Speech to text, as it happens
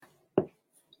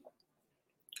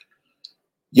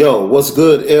Yo, what's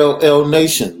good, LL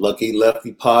Nation? Lucky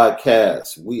Lefty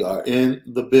Podcast. We are in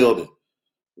the building,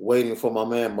 waiting for my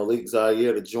man Malik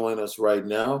Zaire to join us right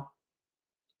now.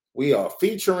 We are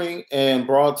featuring and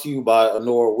brought to you by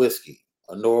Anora Whiskey,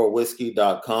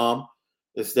 AnoraWhiskey.com.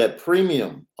 It's that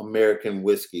premium American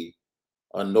whiskey,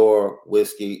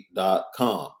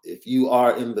 AnoraWhiskey.com. If you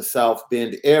are in the South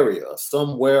Bend area,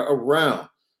 somewhere around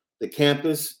the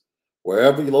campus,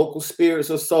 wherever your local spirits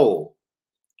are sold,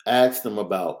 ask them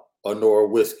about Anora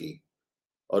Whiskey,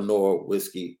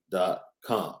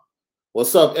 AnoraWhiskey.com.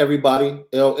 What's up, everybody?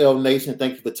 LL Nation,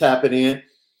 thank you for tapping in.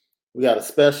 We got a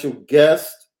special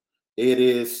guest. It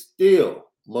is still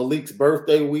Malik's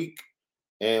birthday week,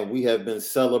 and we have been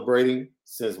celebrating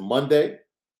since Monday,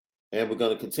 and we're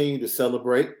going to continue to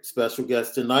celebrate. Special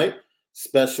guest tonight,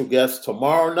 special guest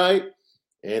tomorrow night,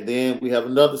 and then we have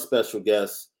another special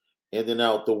guest ending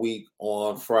out the week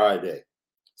on Friday.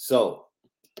 So,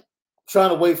 trying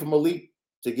to wait for Malik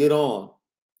to get on.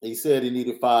 He said he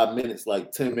needed 5 minutes,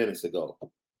 like 10 minutes ago.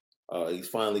 He's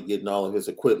finally getting all of his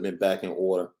equipment back in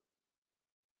order.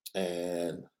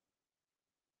 And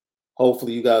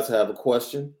hopefully you guys have a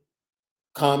question,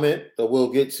 comment that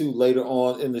we'll get to later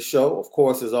on in the show. Of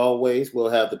course, as always, we'll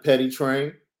have the petty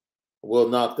train. We'll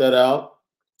knock that out.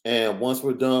 And once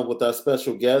we're done with our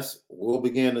special guest, we'll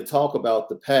begin to talk about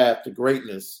the path to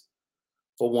greatness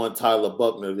for one Tyler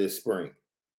Buckner this spring.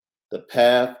 The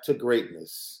path to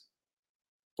greatness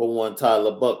for one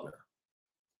Tyler Buckner.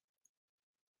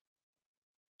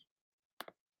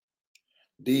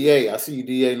 DA, I see you,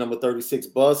 DA number 36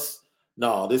 bus.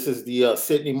 No, this is the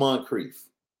Sidney Moncrief.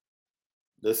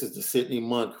 This is the Sidney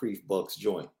Moncrief Bucks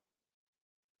joint.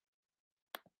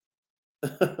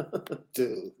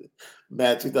 Dude,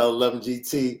 Matt 2011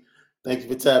 GT. Thank you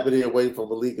for tapping in. Waiting for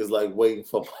Malik is like waiting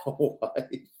for my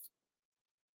wife.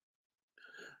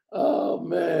 Oh,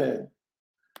 man.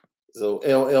 So,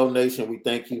 LL Nation, we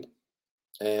thank you.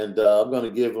 And I'm going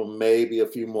to give him maybe a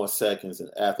few more seconds.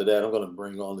 And after that, I'm going to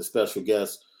bring on the special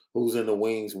guest who's in the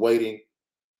wings waiting.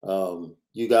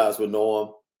 You guys will know him.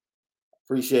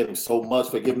 Appreciate him so much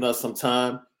for giving us some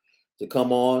time to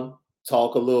come on,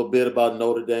 talk a little bit about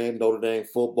Notre Dame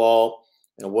football,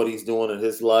 and what he's doing in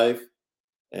his life.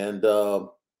 And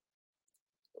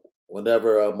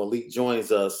whenever Malik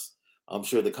joins us, I'm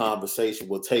sure the conversation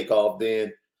will take off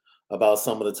then about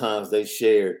some of the times they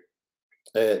shared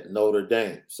at Notre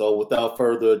Dame. So without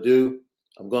further ado,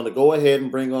 I'm going to go ahead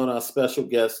and bring on our special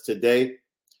guest today.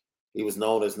 He was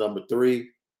known as number 3,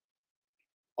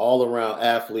 all-around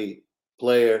athlete,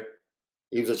 player.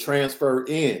 He was a transfer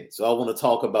in. So I want to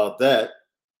talk about that.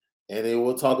 And then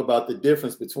we'll talk about the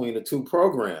difference between the two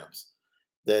programs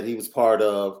that he was part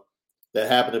of that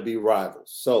happened to be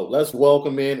rivals. So let's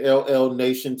welcome in LL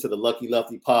Nation to the Lucky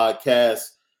Lefty Podcast.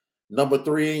 Number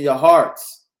 3 in your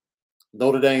hearts,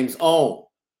 Notre Dame's own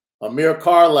Amir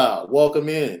Carlisle. Welcome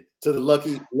in to the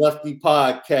Lucky Lefty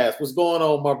Podcast. What's going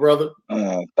on, my brother?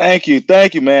 Thank you,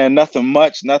 man. Nothing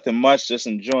much. Just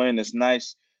enjoying this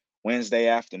nice Wednesday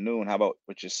afternoon. How about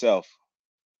with yourself?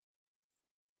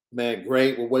 Man,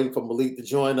 great. We're waiting for Malik to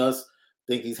join us.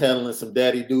 Think he's handling some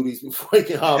daddy duties before he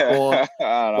can hop on.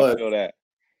 I feel that.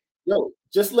 Yo,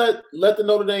 just let the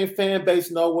Notre Dame fan base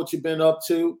know what you've been up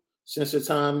to since the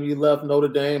time you left Notre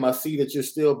Dame. I see that you're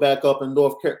still back up in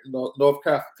North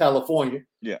California,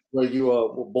 where you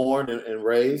were born and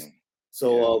raised.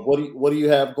 So, what do you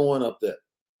have going up there?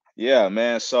 Yeah,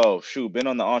 man. So, been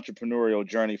on the entrepreneurial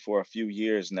journey for a few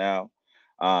years now.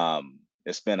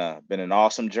 It's been an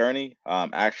awesome journey.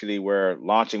 Actually, we're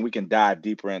launching. We can dive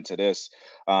deeper into this,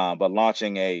 but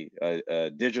launching a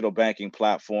digital banking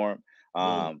platform.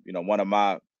 One of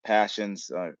my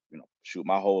passions,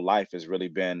 my whole life has really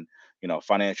been,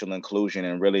 financial inclusion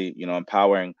and really,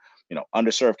 empowering,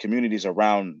 underserved communities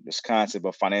around this concept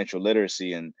of financial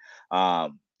literacy. And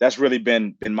that's really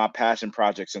been my passion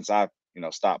project since I've,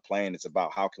 stopped playing. It's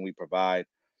about how can we provide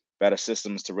better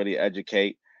systems to really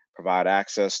educate, provide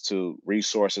access to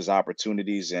resources,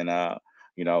 opportunities, and,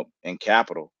 and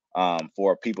capital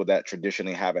for people that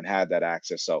traditionally haven't had that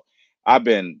access. So I've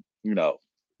been,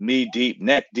 knee deep,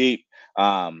 neck deep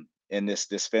in this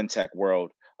fintech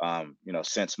world,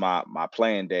 since my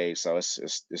playing days. So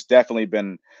it's definitely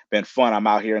been fun. I'm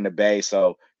out here in the Bay,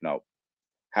 so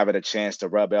having a chance to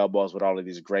rub elbows with all of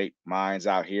these great minds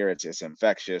out here, it's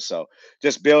infectious. So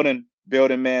just building,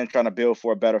 man, trying to build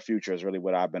for a better future is really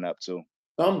what I've been up to.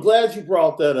 I'm glad you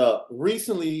brought that up.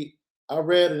 Recently, I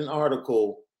read an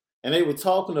article and they were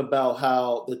talking about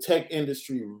how the tech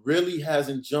industry really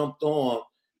hasn't jumped on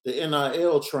the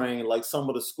NIL train like some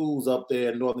of the schools up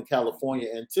there in Northern California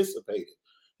anticipated.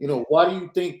 Why do you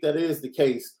think that is the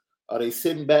case Are they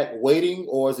sitting back waiting,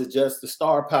 or is it just the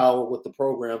star power with the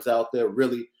programs out there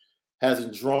really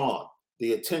hasn't drawn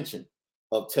the attention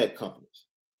of tech companies?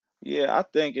 Yeah, I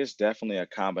think it's definitely a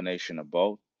combination of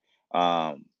both.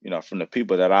 From the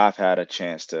people that I've had a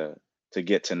chance to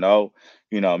get to know,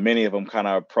 many of them kind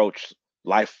of approach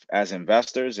life as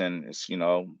investors, and it's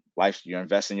life. You're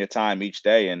investing your time each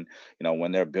day, and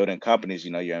when they're building companies,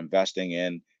 you're investing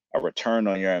in a return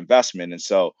on your investment, and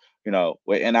so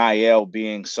with NIL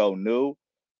being so new,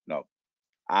 know,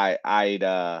 I'd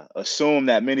assume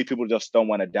that many people just don't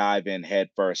want to dive in head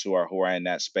first who are in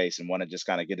that space and want to just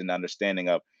kind of get an understanding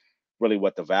of really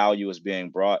what the value is being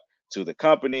brought to the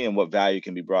company and what value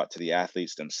can be brought to the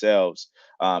athletes themselves.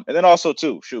 And then also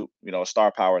too, shoot, a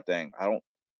star power thing. I don't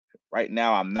right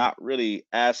now. I'm not really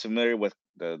as familiar with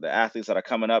the athletes that are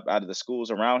coming up out of the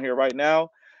schools around here right now.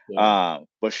 Yeah.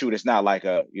 But shoot, it's not like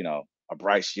a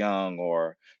Bryce Young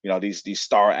or these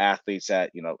star athletes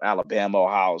at Alabama,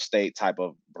 Ohio State type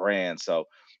of brand. So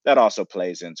that also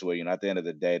plays into it. At the end of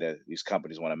the day, these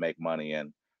companies want to make money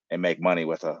and make money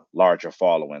with a larger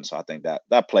following. So I think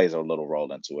that plays a little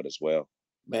role into it as well.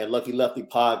 Man, Lucky Lefty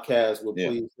podcast. We're Yeah.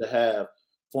 pleased to have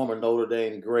former Notre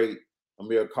Dame great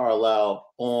Amir Carlisle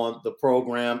on the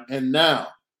program. And now,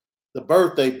 the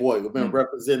birthday boy. We've been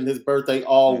representing his birthday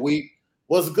all week.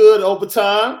 What's good,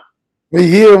 overtime? We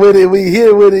here with it. We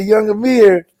here with it, young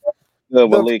Amir. Good,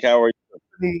 Malik. How are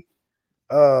you?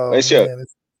 Oh, Let's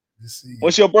see.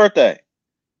 What's your birthday?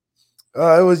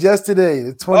 It was yesterday,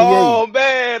 the 28th. Oh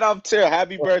man, I'm terrible.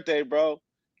 Happy birthday, bro.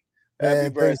 Happy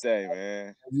birthday,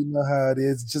 man. You know how it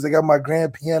is. Just I got my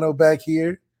grand piano back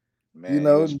here. Man,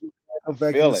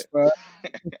 back in the spot.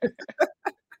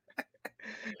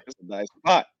 It's a nice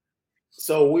spot.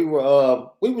 So we were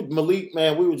Malik,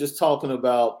 man, we were just talking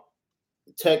about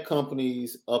tech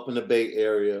companies up in the Bay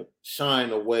Area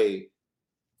shying away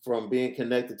from being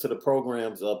connected to the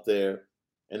programs up there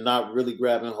and not really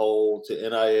grabbing hold to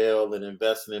NIL and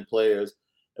investing in players.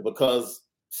 And because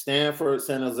Stanford,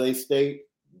 San Jose State,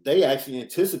 they actually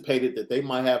anticipated that they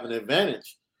might have an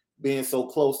advantage being so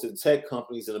close to the tech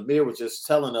companies. And Amir was just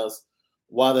telling us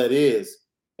why that is.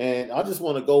 And I just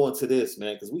want to go into this,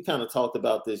 man, because we kind of talked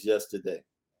about this yesterday.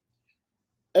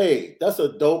 Hey, that's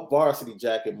a dope varsity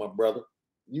jacket, my brother.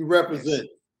 You represent.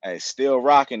 Hey, still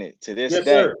rocking it to this day.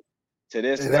 Sir. To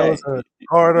this day. That was a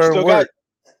hard work.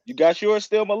 You got yours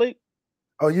still, Malik?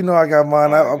 Oh, I got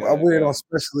mine. I wear it on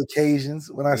special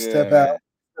occasions when I step out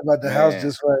the house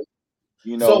just right.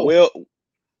 Will.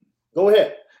 Go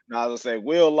ahead. I was gonna say,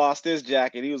 Will lost his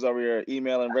jacket. He was over here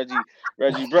emailing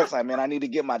Reggie Brooks, like, man, I need to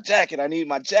get my jacket. I need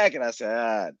my jacket. I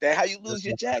said, Dad, how you lose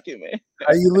your jacket, man?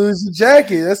 How you lose your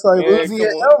jacket? That's like losing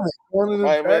your helmet.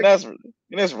 Right, man,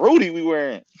 that's Rudy we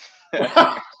wearing.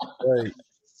 Right.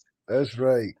 That's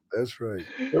right.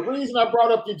 The reason I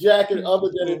brought up your jacket,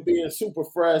 other than it being super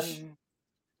fresh,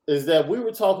 is that we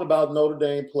were talking about Notre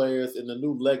Dame players in the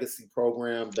new legacy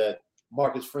program that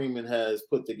Marcus Freeman has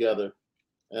put together.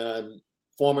 And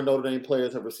former Notre Dame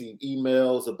players have received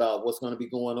emails about what's going to be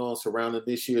going on surrounding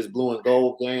this year's blue and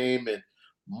gold game and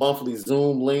monthly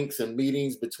Zoom links and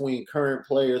meetings between current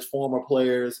players, former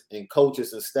players, and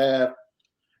coaches and staff.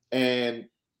 And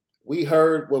we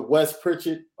heard what Wes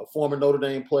Pritchett, a former Notre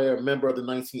Dame player, a member of the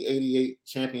 1988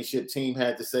 championship team,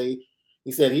 had to say.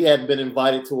 He said he hadn't been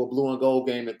invited to a blue and gold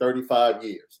game in 35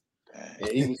 years. And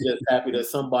he was just happy that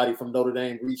somebody from Notre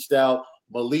Dame reached out.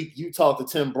 Malik, you talked to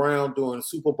Tim Brown during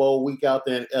Super Bowl week out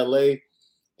there in LA,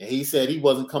 and he said he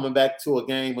wasn't coming back to a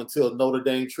game until Notre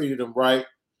Dame treated him right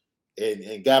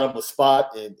and got him a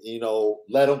spot and,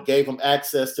 gave him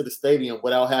access to the stadium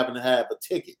without having to have a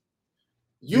ticket.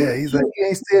 He's like, he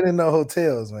ain't staying in no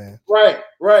hotels, man. Right.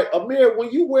 Amir,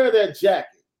 when you wear that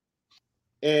jacket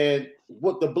and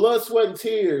what the blood, sweat, and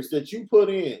tears that you put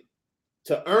in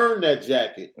to earn that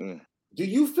jacket, do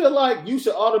you feel like you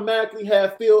should automatically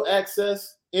have field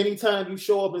access anytime you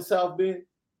show up in South Bend?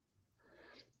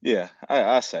 Yeah,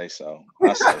 I say so.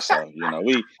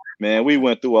 We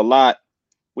went through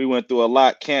a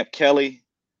lot. Camp Kelly,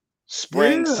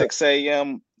 spring 6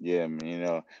 a.m. Yeah,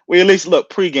 we at least look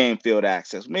pregame field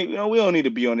access. Maybe we don't need to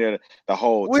be on there the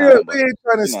whole time. We ain't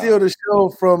trying to steal the show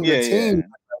from the team,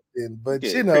 but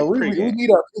we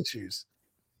need our pictures.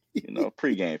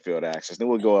 Pregame field access. Then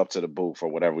we'll go up to the booth or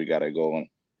whatever we got to go on.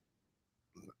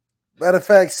 Matter of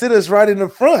fact, sit us right in the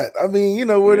front. I mean,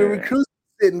 where the recruits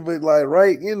sitting, but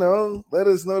let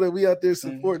us know that we out there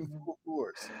supporting full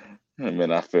force.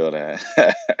 Man, I feel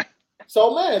that.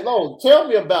 So, man, tell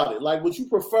me about it. Like, would you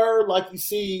prefer, like you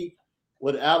see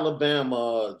with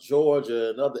Alabama,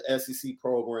 Georgia, and other SEC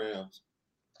programs?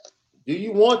 Do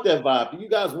you want that vibe? Do you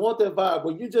guys want that vibe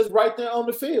where you're just right there on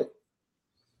the field?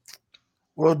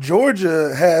 Well,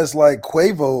 Georgia has like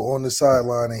Quavo on the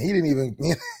sideline, and he didn't even.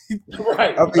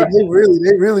 Right. I mean,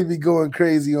 they really be going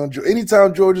crazy on.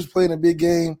 Anytime Georgia's playing a big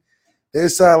game, their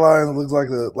sideline looks like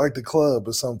the club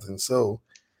or something. So,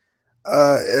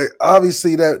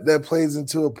 obviously that plays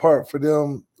into a part for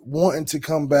them wanting to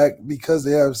come back because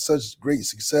they have such great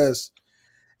success.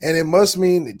 And it must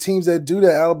mean teams that do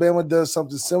that, Alabama does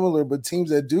something similar, but teams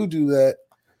that do that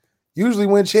usually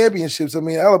win championships. I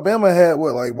mean, Alabama had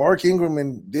like Mark Ingram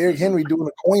and Derrick Henry doing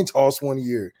a coin toss one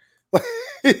year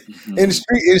in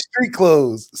street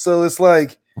clothes. So it's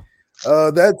like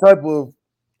that type of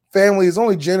family is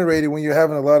only generated when you're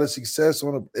having a lot of success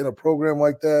in a program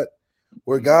like that,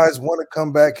 where guys want to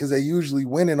come back because they usually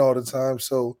winning all the time.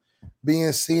 So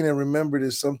being seen and remembered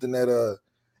is something that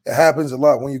it happens a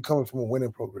lot when you're coming from a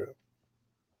winning program.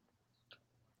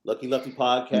 Lucky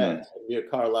Podcast. Amir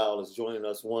Carlisle is joining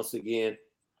us once again.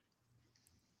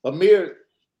 Amir,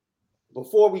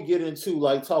 before we get into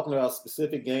like talking about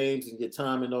specific games and your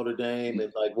time in Notre Dame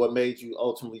and like what made you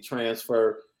ultimately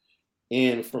transfer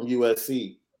in from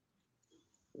USC,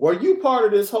 were you part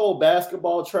of this whole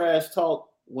basketball trash talk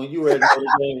when you were at Notre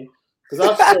Dame? Because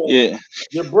I've said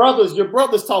your brothers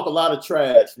talk a lot of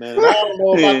trash, man. And I don't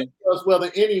know about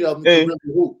whether any of them can really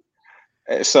hoop.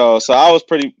 So I was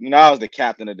pretty, I was the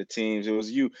captain of the teams. It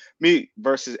was me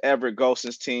versus Everett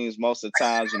Golson's teams most of the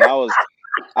times.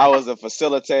 I was a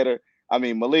facilitator. I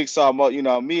mean, Malik saw,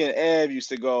 me and Ev used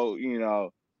to go,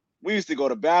 we used to go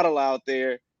to battle out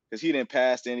there because he didn't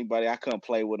pass to anybody. I couldn't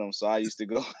play with him, so I used to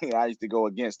go. I used to go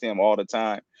against him all the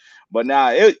time. But now,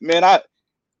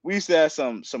 we used to have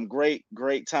some great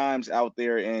times out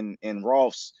there in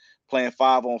Rolfs playing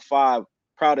 5-on-5.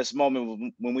 Proudest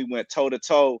moment when we went toe to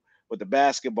toe with the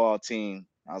basketball team.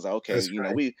 I was like, okay,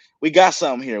 we got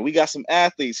something here. We got some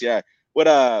athletes here. What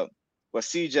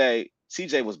CJ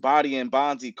was bodying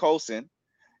Bonzi Colson,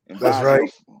 and that's Bonzi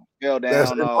right. Fell down.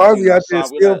 That's Bonzi out there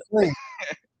still playing.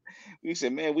 We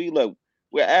said, man,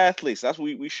 we're athletes. That's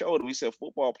what we showed them. We said,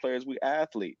 football players, we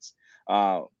athletes.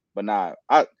 But nah,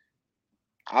 I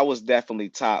was definitely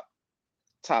top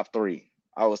 3.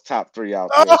 I was top 3 out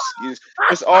there.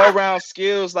 It's all around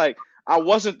skills. Like, I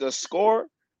wasn't the scorer,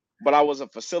 but I was a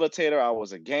facilitator. I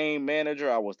was a game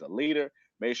manager. I was the leader.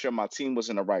 Made sure my team was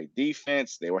in the right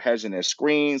defense. They were hedging their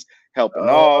screens, helping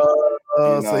off.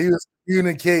 So he was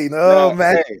communicating.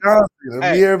 Matt Johnson.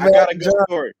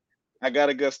 I got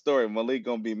a good story. Malik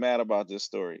gonna be mad about this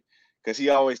story because he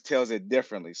always tells it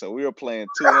differently. So we were playing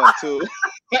 2-on-2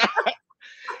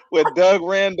 with Doug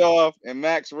Randolph and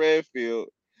Max Redfield.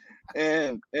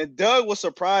 And Doug was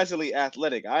surprisingly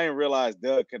athletic. I didn't realize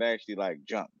Doug could actually like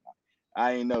jump.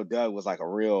 I didn't know Doug was like a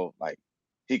real, like,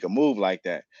 he could move like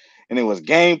that. And it was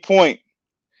game point.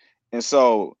 And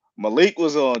so Malik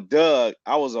was on Doug.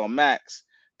 I was on Max.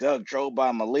 Doug drove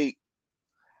by Malik.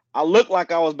 I looked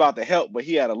like I was about to help, but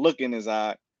he had a look in his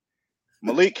eye.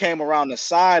 Malik came around the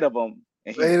side of him,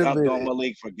 and he dunked on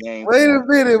Malik for game. Wait a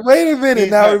minute.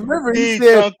 Now remember, he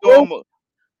said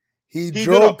he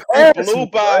drove past. He blew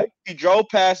by. He drove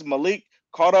past Malik,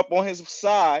 caught up on his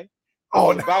side. I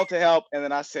was about to help, and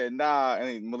then I said, nah,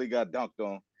 and Malik got dunked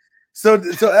on. So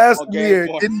ask me here,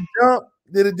 did he jump?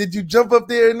 Did you jump up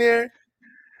there and there?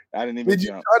 I didn't even jump. Did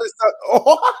you try to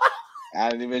stop? I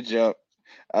didn't even jump.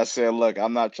 I said, look,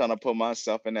 I'm not trying to put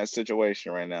myself in that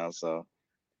situation right now. So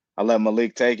I let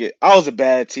Malik take it. I was a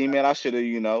bad teammate. I should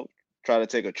have, tried to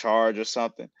take a charge or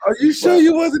something. Are you sure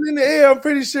you wasn't in the air? I'm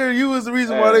pretty sure you was the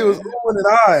reason why they was on and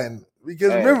on.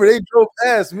 Because remember, they drove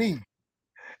past me.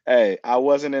 Hey, I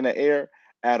wasn't in the air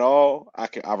at all. I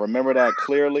remember that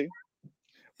clearly.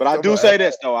 But I do say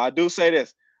this, though.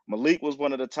 Malik was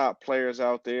one of the top players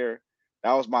out there.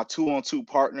 That was my 2-on-2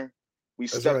 partner. We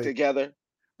stuck together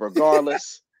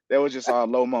regardless. That was just our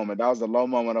low moment. That was the low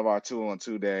moment of our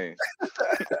 2-on-2 days.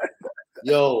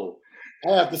 Yo,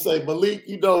 I have to say, Malik,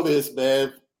 you know this,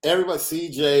 man. Everybody,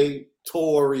 CJ,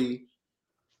 Torrey,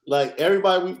 like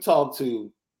everybody we've talked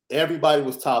to, everybody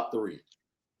was top 3.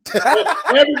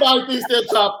 Everybody thinks they're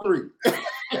top 3.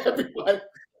 Everybody.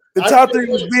 The top 3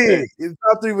 was big. The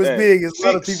top 3 was big. A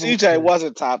lot of people. CJ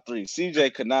wasn't top 3.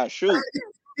 CJ could not shoot.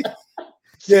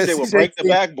 CJ would break the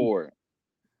backboard.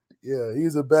 Yeah,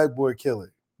 he's a backboard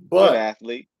killer. But good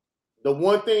athlete. The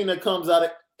one thing that comes out of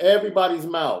everybody's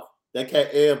mouth, that cat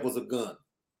Ev was a gun.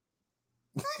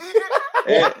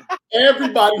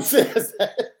 Everybody says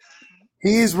that.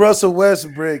 He's Russell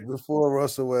Westbrook before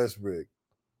Russell Westbrook.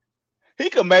 He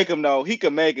could make him, though. He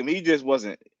could make him. He just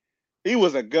wasn't. He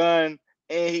was a gun,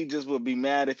 and he just would be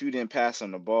mad if you didn't pass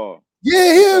him the ball.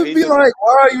 Yeah, he would be like,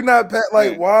 "Why are you not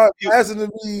why passing to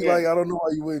me? Like, I don't know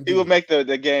why you wouldn't." He would make the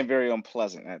game very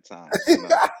unpleasant at times.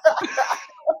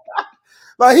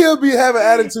 Like he'll be having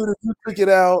attitude if you pick it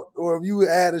out or if you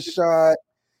add a shot.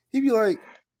 He'd be like,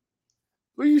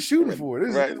 "What are you shooting for?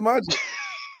 This Right. is my job."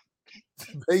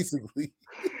 Basically.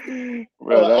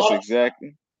 Bro, that's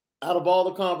exactly. Out of all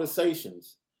the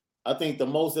conversations, I think the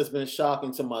most that's been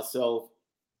shocking to myself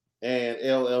and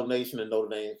LL Nation and Notre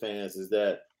Dame fans is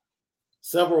that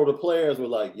several of the players were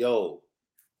like, "Yo,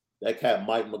 that cat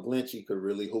Mike McGlinchey could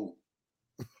really hoop."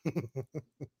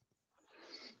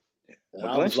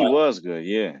 McGlinchey was good,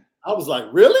 yeah. I was like,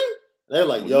 "Really?" They're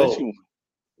like, McGlinchey, "Yo,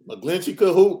 McGlinchey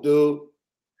could hoop, dude."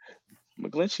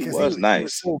 McGlinchey was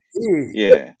nice. He was so big.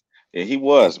 Yeah, he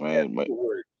was, man.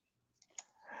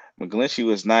 McGlinchey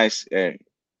was nice.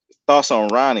 Thoughts on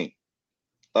Ronnie?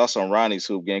 Thoughts on Ronnie's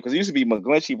hoop game? Because it used to be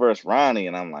McGlinchey versus Ronnie,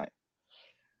 and I'm like,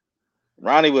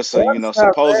 Ronnie was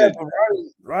supposed.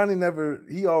 Ronnie never.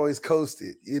 He always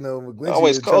coasted. McGlinchey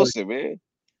always coasted, man.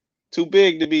 Too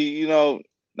big to be,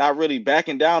 not really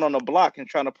backing down on the block and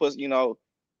trying to put,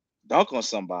 dunk on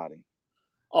somebody.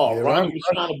 Oh, yeah, Ronnie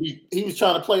was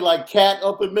trying to play like Cat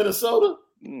up in Minnesota.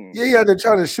 Yeah, they're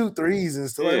trying to shoot threes and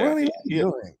stuff. Like, Ronnie, what are you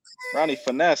doing? Ronnie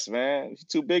finesse, man. He's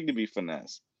too big to be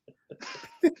finesse.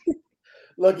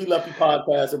 Lucky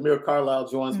Podcast. Amir Carlisle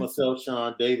joins myself,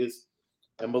 Sean Davis,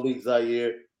 and Malik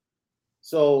Zaire.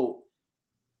 So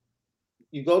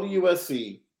you go to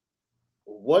USC.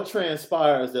 What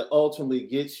transpires that ultimately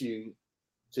gets you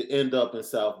to end up in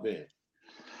South Bend?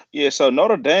 Yeah, so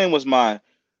Notre Dame was my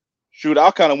shoot.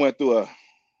 I kind of went through a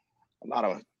lot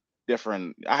of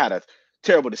different. I had a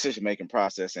terrible decision-making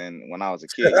process, and when I was a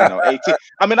kid, 18.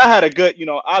 I mean, I had a good,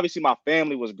 obviously my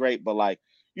family was great, but like,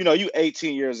 you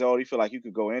 18 years old, you feel like you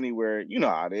could go anywhere. You know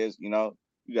how it is, you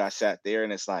got sat there,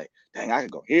 and it's like, dang, I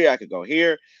could go here, I could go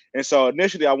here. And so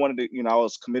initially, I wanted to, I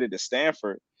was committed to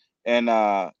Stanford, and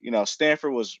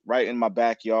Stanford was right in my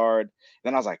backyard.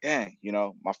 Then I was like, dang,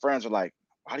 my friends were like,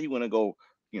 why do you want to go?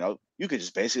 You could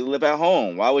just basically live at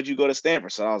home. Why would you go to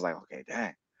Stanford? So I was like, okay,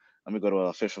 dang. Let me go to an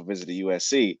official visit to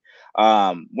USC.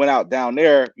 Went out down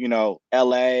there,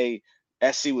 LA,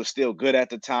 SC was still good at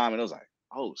the time. And it was like,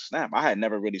 oh, snap. I had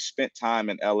never really spent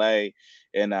time in LA.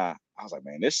 And I was like,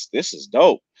 man, this is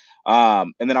dope.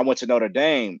 And then I went to Notre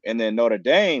Dame. And then Notre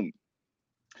Dame,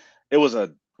 it was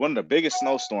one of the biggest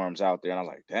snowstorms out there. And I was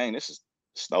like, dang,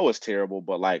 snow is terrible.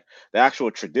 But like the actual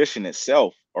tradition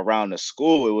itself around the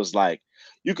school, it was like,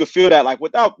 you could feel that, like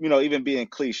without, even being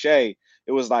cliche.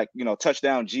 It was like,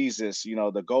 touchdown Jesus,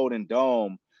 the Golden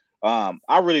Dome.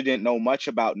 I really didn't know much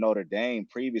about Notre Dame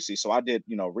previously. So I did,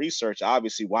 research,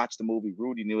 obviously watched the movie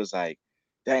Rudy, and it was like,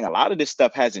 dang, a lot of this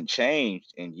stuff hasn't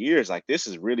changed in years. Like this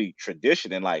is really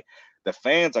tradition. And like the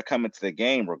fans are coming to the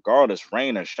game regardless,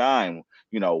 rain or shine,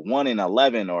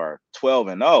 1-11 or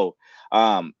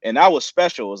 12-0. And that was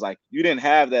special. It was like, you didn't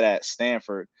have that at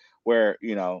Stanford where,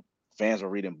 fans were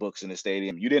reading books in the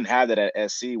stadium. You didn't have that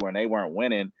at SC when they weren't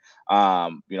winning.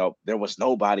 There was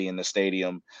nobody in the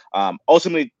stadium.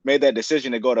 Ultimately made that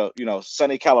decision to go to,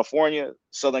 Southern California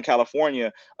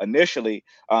initially.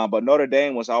 But Notre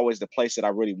Dame was always the place that I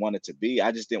really wanted to be.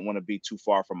 I just didn't want to be too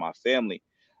far from my family.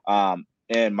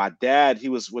 And my dad, he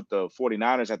was with the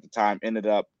 49ers at the time, ended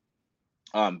up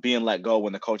being let go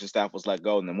when the coaching staff was let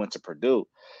go, and then went to Purdue.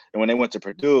 And when they went to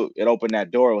Purdue, it opened that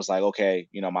door. It was like, okay,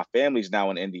 my family's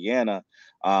now in Indiana.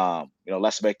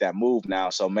 Let's make that move now.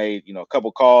 So made, a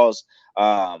couple calls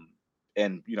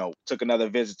and, took another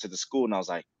visit to the school. And I was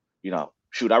like,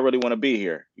 shoot, I really want to be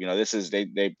here. This is,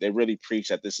 they really preach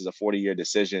that this is a 40-year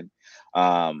decision.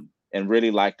 And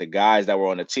really like the guys that were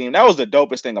on the team. That was the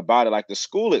dopest thing about it. Like the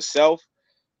school itself,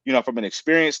 from an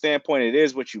experience standpoint, it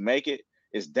is what you make it.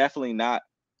 It's definitely not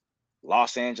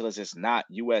Los Angeles. It's not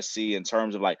USC in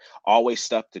terms of like always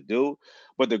stuff to do.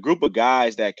 But the group of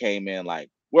guys that came in, like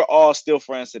we're all still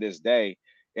friends to this day.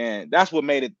 And that's what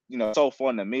made it, so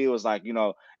fun to me. It was like,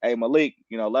 hey, Malik,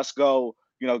 let's go,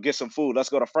 get some food. Let's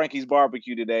go to Frankie's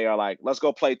barbecue today. Or like, let's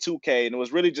go play 2K. And it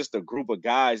was really just a group of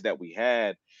guys that we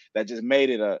had that just made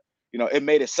it it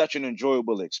made it such an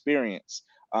enjoyable experience.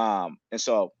 And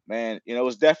so, man, it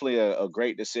was definitely a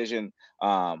great decision.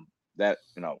 That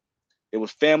it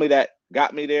was family that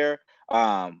got me there,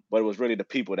 but it was really the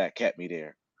people that kept me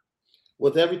there.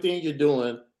 With everything you're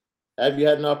doing, have you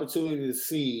had an opportunity to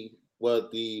see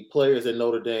what the players at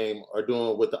Notre Dame are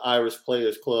doing with the Irish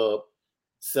Players Club,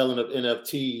 selling of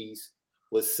NFTs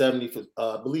with 78%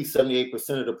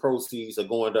 of the proceeds are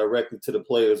going directly to the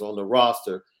players on the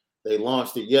roster. They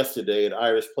launched it yesterday at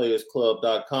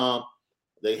irishplayersclub.com.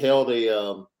 They held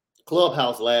a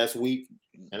clubhouse last week,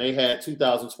 and they had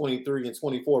 2023 and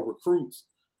 24 recruits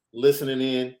listening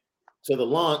in to the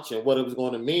launch and what it was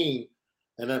going to mean.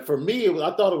 And then for me,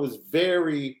 I thought it was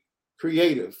very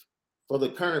creative for the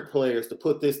current players to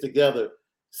put this together,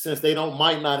 since they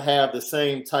might not have the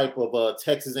same type of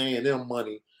Texas A&M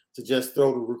money to just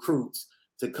throw to recruits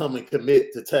to come and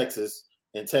commit to Texas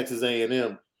and Texas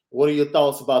A&M. What are your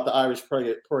thoughts about the Irish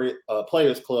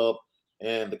Players Club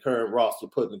and the current roster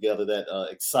putting together that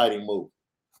exciting move?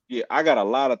 Yeah, I got a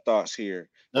lot of thoughts here.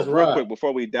 That's But real right. quick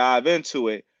before we dive into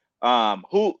it,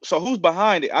 who's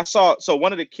behind it? I saw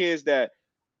one of the kids that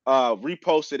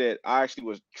reposted it. I actually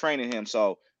was training him,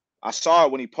 so I saw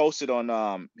it when he posted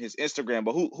on his Instagram.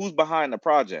 But who's behind the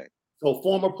project? So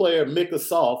former player Micah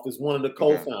Soft is one of the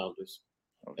Okay. co-founders,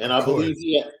 Okay. and I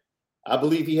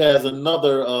believe he has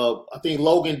another. I think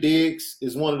Logan Diggs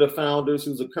is one of the founders,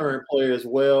 who's a current player as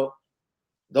well.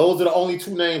 Those are the only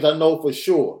two names I know for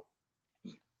sure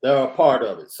that are a part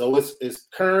of it. So it's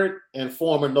current and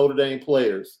former Notre Dame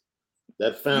players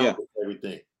that founded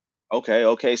everything.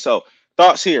 Okay. So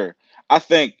thoughts here. I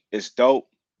think it's dope.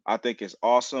 I think it's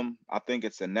awesome. I think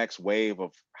it's the next wave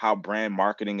of how brand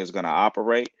marketing is going to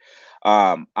operate.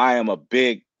 I am a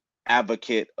big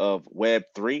advocate of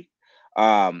Web3.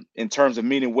 In terms of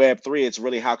meaning Web3, it's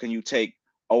really how can you take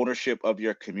ownership of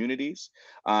your communities,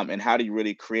 and how do you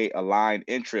really create aligned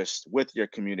interests with your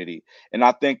community? And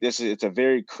I think it's a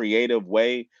very creative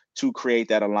way to create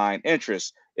that aligned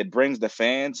interest. It brings the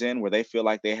fans in where they feel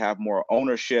like they have more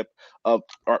ownership of,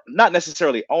 or not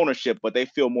necessarily ownership, but they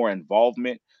feel more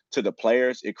involvement to the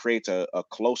players. It creates a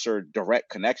closer direct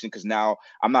connection, because now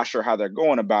I'm not sure how they're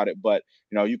going about it, but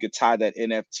you could tie that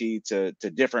NFT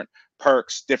to different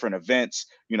perks, different events,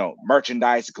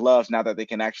 merchandise, gloves, now that they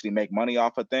can actually make money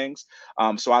off of things.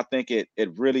 So I think it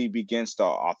really begins to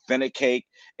authenticate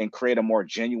and create a more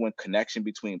genuine connection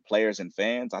between players and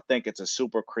fans. I think it's a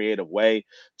super creative way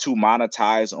to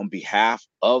monetize on behalf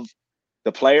of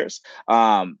the players,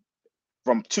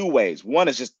 from two ways. One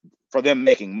is just for them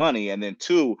making money, and then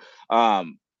two,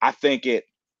 I think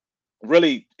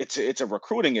it's a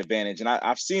recruiting advantage, and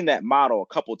I've seen that model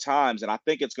a couple times, and I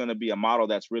think it's going to be a model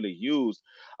that's really used,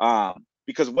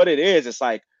 because what it is, it's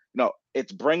like,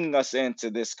 it's bringing us into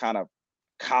this kind of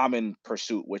common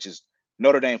pursuit, which is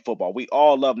Notre Dame football. We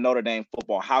all love Notre Dame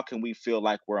football. How can we feel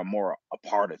like we're a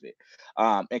part of it?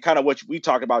 And kind of what we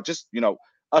talked about, just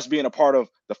us being a part of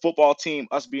the football team,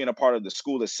 us being a part of the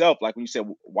school itself. Like when you said,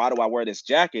 why do I wear this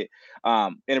jacket?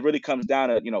 And it really comes down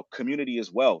to community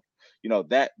as well.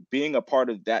 That being a part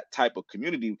of that type of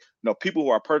community, people who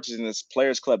are purchasing this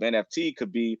Players Club NFT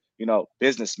could be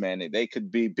businessmen, they could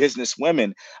be business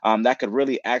women, that could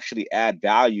really actually add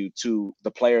value to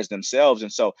the players themselves.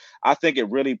 And so I think it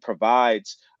really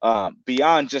provides,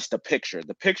 beyond just the picture.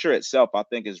 The picture itself, I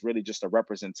think, is really just a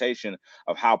representation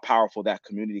of how powerful that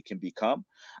community can become.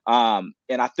 And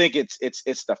I think it's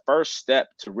the first step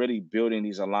to really building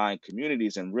these aligned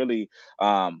communities, and really,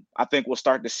 I think we'll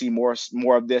start to see more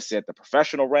of this at the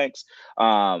professional ranks,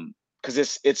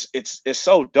 because it's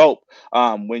so dope,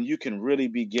 when you can really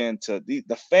begin to,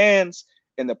 the fans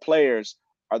and the players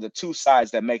are the two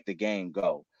sides that make the game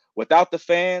go. Without the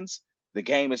fans, the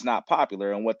game is not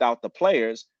popular, and without the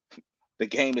players, the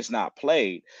game is not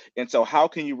played. And so how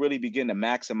can you really begin to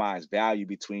maximize value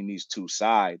between these two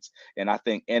sides? And I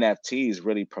think NFTs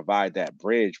really provide that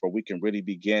bridge where we can really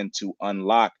begin to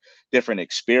unlock different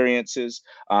experiences,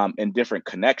 and different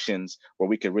connections where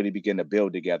we can really begin to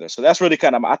build together. So that's really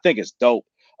kind of, I think it's dope.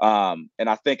 And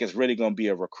I think it's really going to be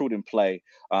a recruiting play,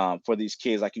 for these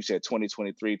kids, like you said,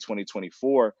 2023,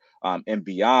 2024, and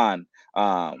beyond.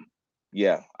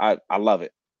 Yeah, I love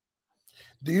it.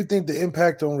 Do you think the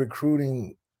impact on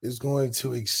recruiting is going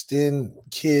to extend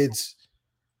kids'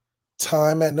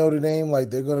 time at Notre Dame? Like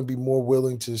they're going to be more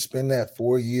willing to spend that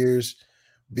 4 years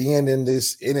being in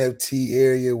this NFT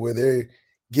area where they're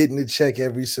getting a check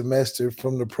every semester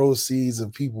from the proceeds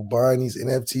of people buying these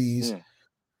NFTs. Yeah.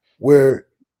 Where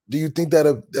do you think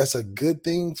that that's a good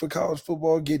thing for college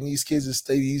football, getting these kids to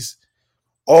stay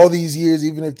all these years,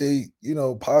 even if they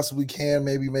possibly can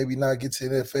maybe not get to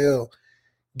NFL,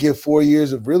 get 4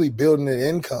 years of really building an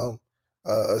income,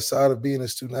 aside of being a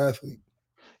student athlete?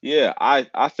 Yeah,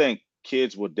 I think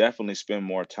kids will definitely spend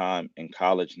more time in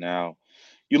college now.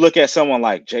 You look at someone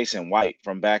like Jason White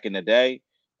from back in the day,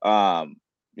 um,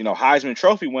 Heisman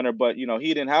Trophy winner, but he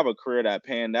didn't have a career that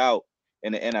panned out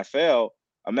in the NFL.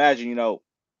 Imagine,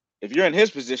 if you're in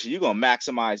his position, you're gonna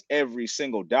maximize every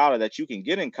single dollar that you can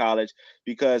get in college,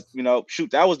 because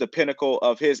shoot, that was the pinnacle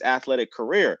of his athletic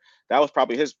career. That was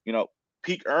probably his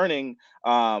peak earning,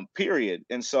 period.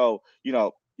 And so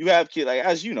you have kids, like,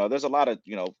 as there's a lot of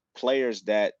players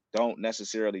that don't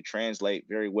necessarily translate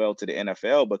very well to the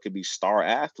NFL, but could be star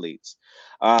athletes.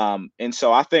 And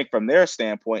so I think from their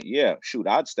standpoint, yeah, shoot,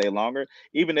 I'd stay longer,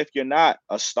 even if you're not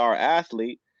a star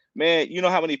athlete. man, you know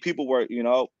how many people were,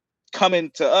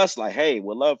 coming to us like, hey,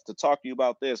 we'd love to talk to you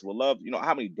about this. We'd love,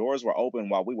 how many doors were open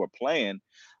while we were playing.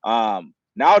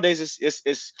 Nowadays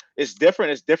it's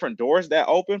different. It's different doors that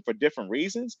open for different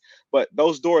reasons, but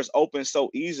those doors open so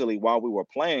easily while we were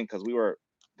playing because we were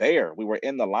there. We were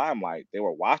in the limelight. They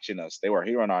were watching us. They were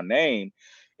hearing our name.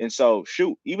 And so,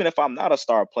 shoot, even if I'm not a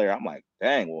star player, I'm like,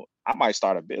 dang, well, I might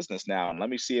start a business now. And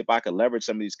let me see if I can leverage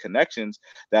some of these connections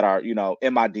that are,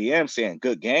 in my DM saying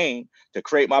good game to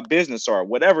create my business or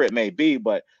whatever it may be.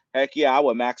 But heck yeah, I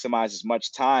would maximize as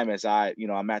much time as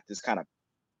I'm at this kind of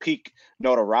peak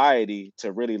notoriety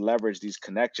to really leverage these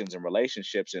connections and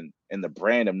relationships and the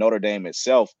brand of Notre Dame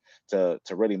itself to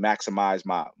really maximize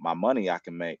my money I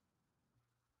can make.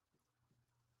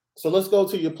 So let's go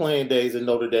to your playing days in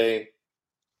Notre Dame.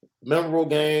 Memorable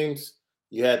games.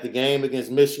 You had the game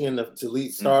against Michigan to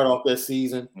lead start off that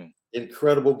season.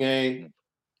 Incredible game.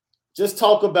 Just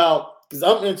talk about, because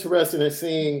I'm interested in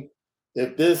seeing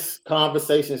if this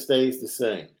conversation stays the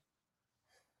same.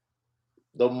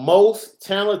 The most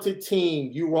talented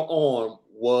team you were on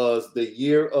was the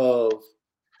year of.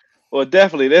 Well,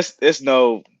 definitely. There's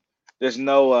no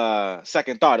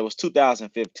second thought. It was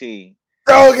 2015.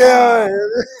 Oh God,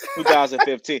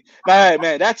 2015.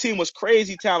 Man, that team was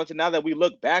crazy talented. Now that we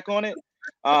look back on it,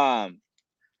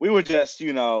 we were just,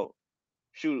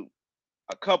 shoot,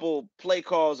 a couple play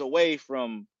calls away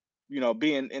from,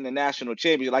 being in the national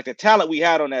championship. Like the talent we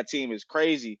had on that team is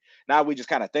crazy. Now we just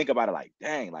kind of think about it like,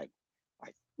 dang, like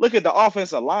look at the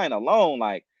offensive line alone.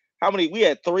 Like we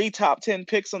had 3 top 10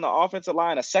 picks on the offensive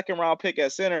line, a 2nd round pick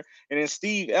at center, and then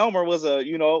Steve Elmer was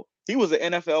he was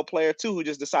an NFL player too who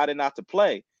just decided not to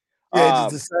play. Yeah,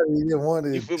 he just decided he didn't want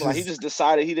to. You feel me? Like he just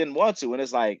decided he didn't want to, and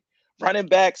it's like running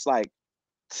backs like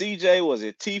CJ, was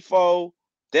it Tifo,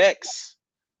 Dex,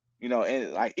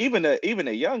 and like even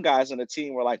the young guys on the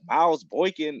team were like Miles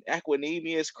Boykin,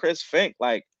 Equinemius, Chris Fink,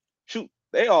 like shoot,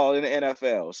 they all in the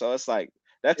NFL. So it's like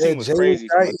that team was crazy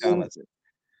from the talented.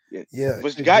 Yeah.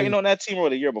 Was Guyton on that team or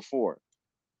the year before?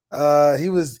 He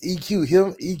was EQ.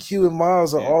 Him, EQ, and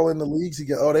Miles are all in the leagues.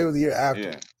 They were the year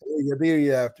after. Yeah, the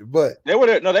year after. But they were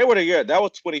the year. That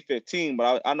was 2015.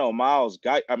 But I know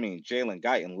Jalen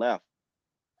Guyton left.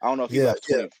 I don't know if he left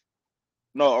 20.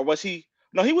 No, or was he?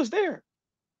 No, he was there.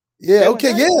 Yeah. Jalen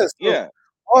okay. Guyton. Yeah.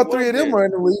 All 3 of them are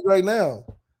in the league right now.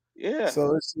 Yeah.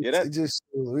 So we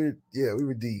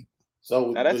were deep.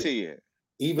 So now that's it.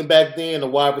 Even back then, the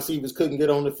wide receivers couldn't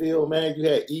get on the field, man. You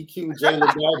had EQ, Jalen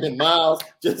Guyton, and Miles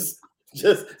just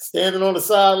standing on the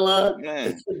sideline.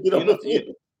 Man,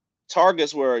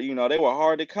 targets were, they were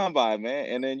hard to come by, man.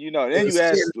 And then,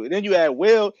 then you had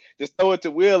Will, just throw it to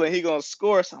Will and he gonna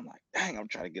score. So I'm like, dang, I'm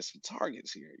trying to get some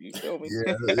targets here. You feel me?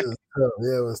 Yeah,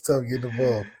 it was tough getting the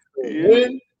ball.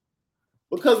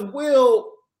 Because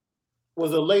Will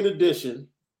was a late addition.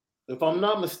 If I'm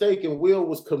not mistaken, Will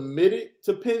was committed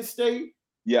to Penn State.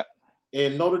 Yeah.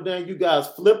 And Notre Dame, you guys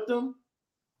flipped him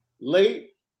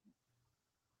late.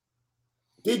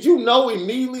 Did you know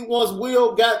immediately once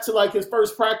Will got to like his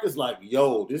first practice, like,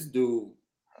 yo, this dude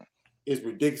is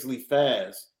ridiculously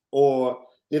fast? Or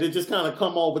did it just kind of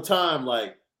come over time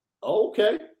like, oh,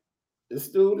 okay, this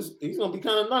dude he's going to be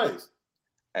kind of nice?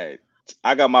 Hey,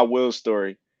 I got my Will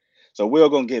story. So Will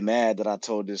going to get mad that I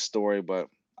told this story, but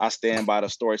I stand by the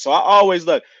story. So I always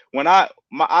look, when I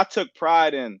took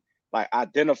pride in like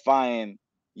identifying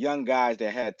young guys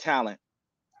that had talent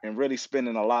and really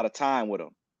spending a lot of time with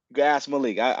them. You can ask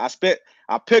Malik. I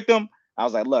picked them. I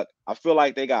was like, look, I feel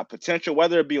like they got potential,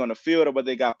 whether it be on the field or whether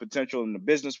they got potential in the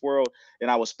business world, and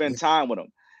I would spend time with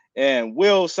them. And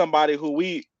Will, somebody who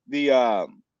I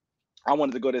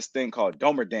wanted to go to this thing called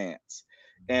Domer Dance.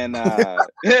 And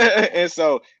and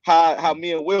so how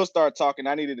me and Will started talking,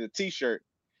 I needed a t-shirt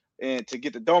and to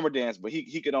get the Domer Dance, but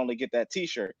he could only get that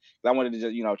t-shirt. I wanted to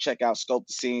just, check out, scope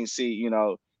the scene, see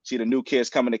the new kids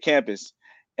coming to campus.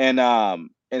 And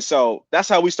so that's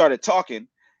how we started talking.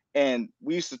 And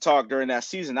we used to talk during that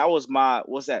season. That was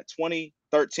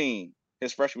 2013.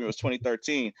 His freshman year was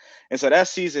 2013. And so that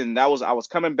season, I was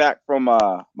coming back from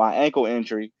my ankle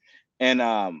injury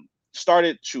and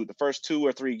started the first 2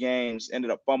 or 3 games, ended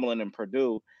up fumbling in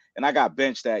Purdue. And I got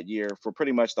benched that year for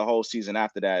pretty much the whole season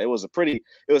after that. It was a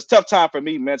tough time for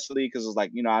me mentally because it was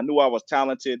like, I knew I was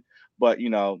talented, but,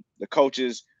 the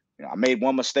coaches, I made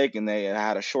one mistake and I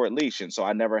had a short leash. And so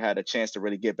I never had a chance to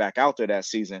really get back out there that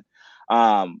season.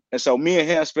 And so me and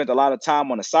him spent a lot of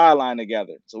time on the sideline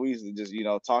together. So we used to just,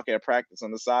 talk at practice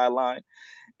on the sideline.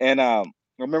 And I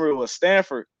remember it was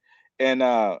Stanford and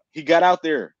he got out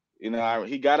there, he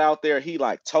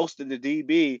like toasted the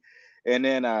DB and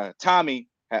then Tommy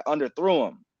had underthrew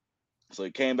him. So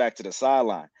he came back to the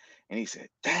sideline and he said,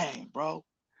 "Dang, bro,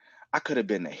 I could have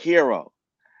been the hero."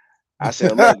 I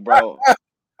said, "Look, bro."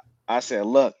 I said,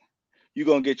 "Look, you're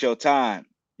gonna get your time.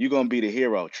 You're gonna be the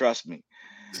hero. Trust me."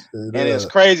 And it's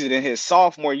crazy that his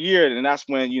sophomore year, and that's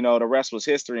when, the rest was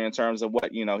history in terms of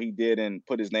what, he did and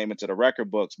put his name into the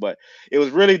record books. But it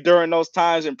was really during those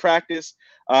times in practice,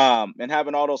 and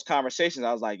having all those conversations,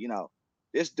 I was like,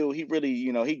 this dude, he really,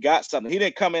 he got something. He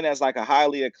didn't come in as like a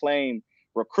highly acclaimed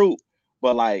recruit,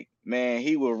 but like, man,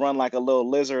 he would run like a little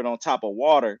lizard on top of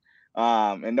water,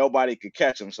 and nobody could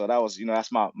catch him. So that was,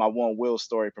 that's my one Will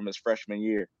story from his freshman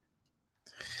year.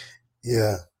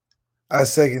 Yeah. I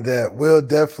second that. Will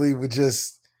definitely would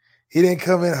he didn't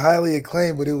come in highly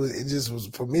acclaimed, but it just was,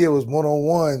 for me, it was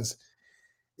one-on-ones.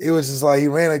 It was just like he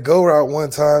ran a go route one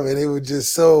time and it was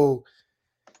just so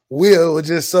Will at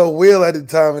the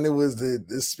time, and it was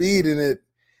the speed in it.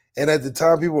 And at the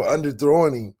time people were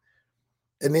underthrowing him.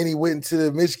 And then he went into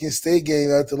the Michigan State game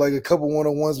after like a couple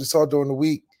one-on-ones we saw during the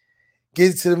week.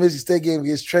 Gets to the Michigan State game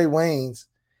against Trey Waynes.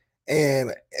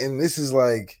 And this is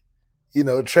like,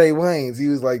 Trey Waynes, he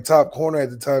was like top corner at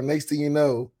the time. Next thing you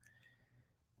know,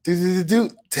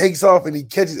 dude takes off and he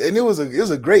catches, and it was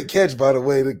a great catch, by the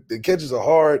way. The catches are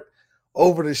hard,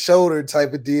 over the shoulder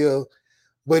type of deal,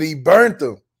 but he burnt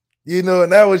them,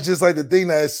 and that was just like the thing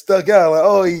that stuck out. Like,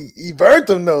 oh, he burnt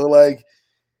them though. Like,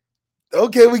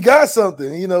 okay, we got something.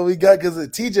 We got, because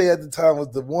TJ at the time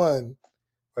was the one,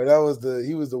 right?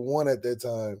 He was the one at that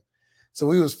time, so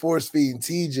we was force feeding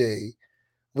TJ,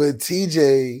 but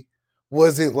TJ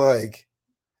wasn't like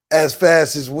as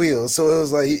fast as Will. So it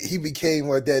was like he became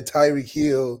like that Tyreek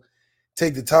Hill,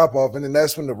 take the top off. And then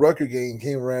that's when the Rucker game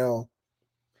came around.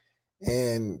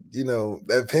 And,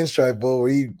 that Pinstripe Bowl where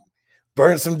he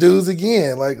burnt some dudes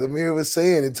again, like Amir was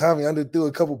saying, and Tommy underthrew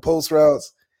a couple post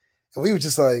routes. And we were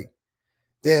just like,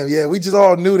 damn, yeah, we just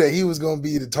all knew that he was going to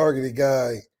be the targeted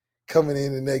guy coming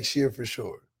in the next year for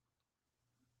sure.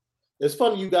 It's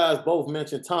funny you guys both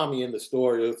mentioned Tommy in the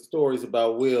stories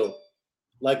about Will.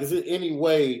 Like, is it any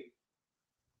way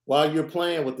while you're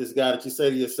playing with this guy that you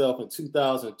say to yourself in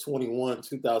 2021,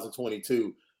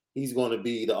 2022, he's going to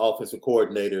be the offensive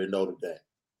coordinator in Notre Dame?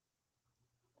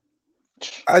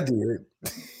 I did.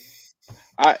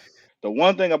 The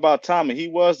one thing about Tommy, he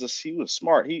was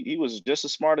smart. He was just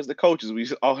as smart as the coaches, we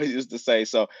always used to say.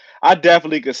 So I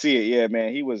definitely could see it. Yeah,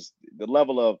 man. He was, the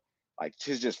level of like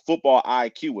his just football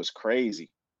IQ was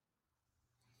crazy.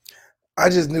 I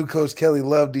just knew Coach Kelly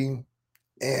loved him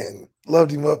and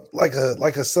loved him up like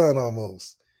a son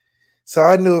almost. So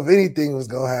I knew if anything was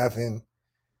going to happen,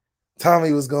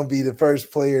 Tommy was going to be the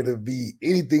first player to be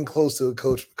anything close to a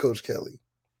coach for Coach Kelly.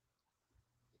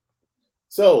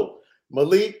 So,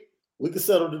 Malik, we can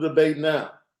settle the debate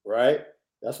now, right?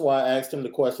 That's why I asked him the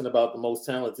question about the most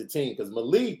talented team, because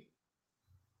Malik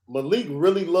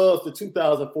really loves the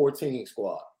 2014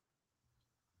 squad.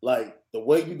 Like, the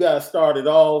way you guys started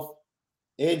off,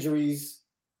 injuries,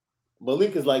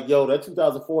 Malik is like, yo, that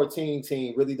 2014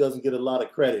 team really doesn't get a lot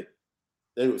of credit.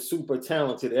 They were super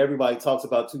talented. Everybody talks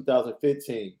about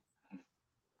 2015.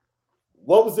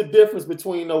 What was the difference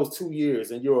between those 2 years,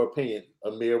 in your opinion,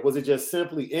 Amir? Was it just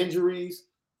simply injuries,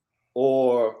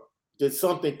 or did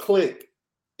something click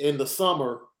in the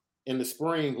summer, in the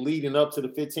spring, leading up to the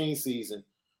 15 season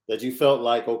that you felt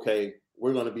like, okay,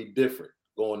 we're going to be different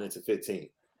going into 15?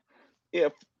 Yeah,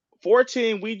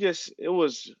 14, it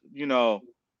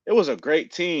was a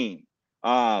great team.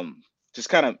 Just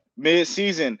kind of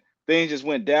mid-season, things just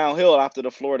went downhill after the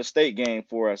Florida State game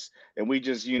for us, and we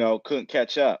just, couldn't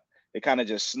catch up. It kind of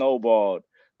just snowballed,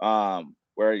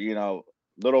 where,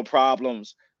 little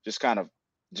problems just kind of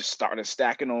just started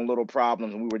stacking on little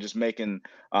problems, and we were just making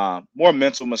more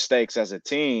mental mistakes as a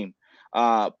team.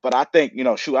 But I think,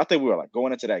 I think we were like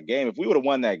going into that game. If we would have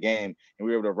won that game and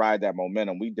we were able to ride that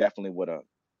momentum, we definitely would have,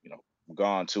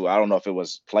 gone to, I don't know if it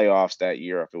was playoffs that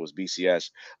year, or if it was BCS,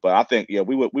 but I think,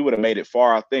 we would have made it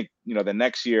far. I think, the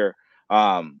next year,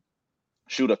 a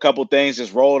couple things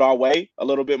just rolled our way a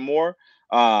little bit more.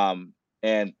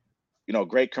 And,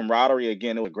 great camaraderie.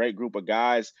 Again, it was a great group of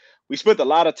guys. We spent a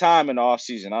lot of time in the off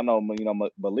season. I know,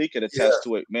 Malik could attest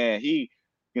to it, man.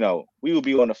 We would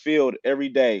be on the field every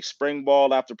day. Spring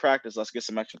ball after practice, let's get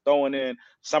some extra throwing in.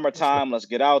 Summertime, let's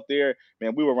get out there.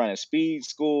 Man, we were running speed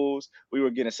schools. We were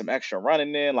getting some extra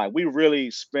running in. Like, we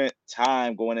really spent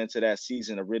time going into that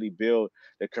season to really build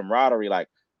the camaraderie. Like,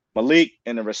 Malik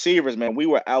and the receivers, man, we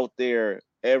were out there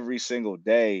every single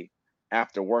day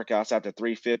after workouts, after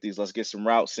 350s. Let's get some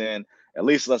routes in. At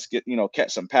least let's get,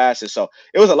 catch some passes. So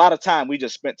it was a lot of time we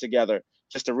just spent together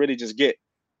just to really just get.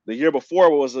 The year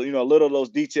before was, a little of those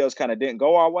details kind of didn't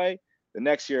go our way. The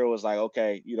next year it was like,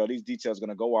 okay, these details are going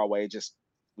to go our way. Just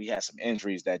we had some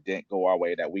injuries that didn't go our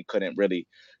way that we couldn't really,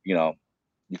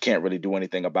 you can't really do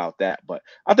anything about that. But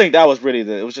I think that was really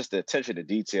it was just the attention to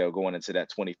detail going into that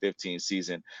 2015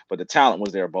 season. But the talent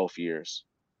was there both years.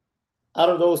 Out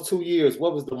of those 2 years,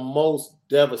 what was the most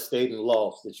devastating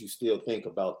loss that you still think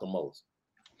about the most?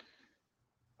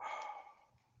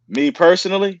 Me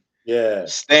personally, Yeah.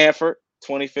 Stanford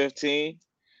 2015.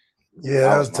 Yeah,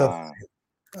 that was tough. Mine.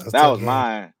 That was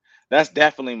mine. That's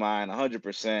definitely mine,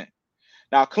 100%.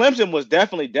 Now Clemson was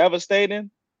definitely devastating,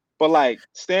 but like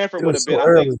Stanford would have been.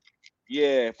 I think,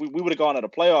 yeah, if we would have gone to the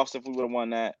playoffs if we would have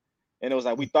won that, and it was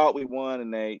like we thought we won,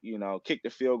 and they kicked the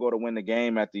field goal to win the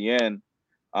game at the end,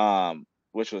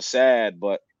 which was sad.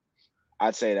 But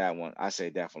I'd say that one. I say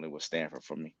definitely was Stanford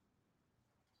for me.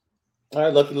 All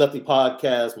right, Lucky Lefty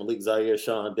Podcast, Malik Zaire,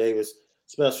 Sean Davis,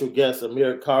 special guest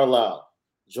Amir Carlisle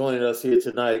joining us here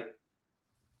tonight.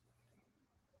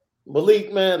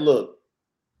 Malik, man, look,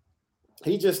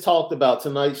 he just talked about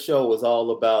tonight's show is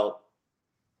all about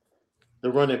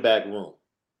the running back room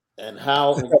and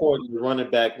how important the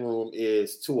running back room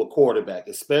is to a quarterback,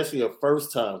 especially a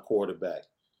first-time quarterback.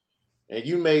 And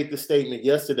you made the statement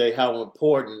yesterday how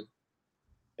important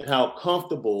and how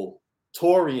comfortable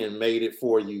Torian made it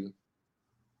for you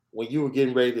when you were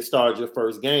getting ready to start your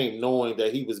first game, knowing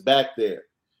that he was back there.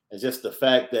 And just the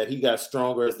fact that he got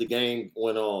stronger as the game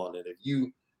went on. And if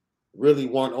you really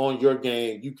weren't on your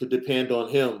game, you could depend on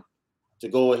him to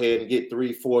go ahead and get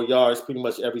 3-4 yards pretty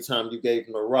much every time you gave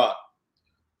him a rock.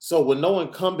 So with no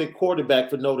incumbent quarterback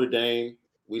for Notre Dame,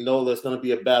 we know there's going to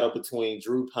be a battle between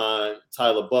Drew Pyne,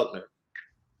 Tyler Buchner.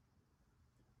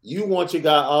 You want your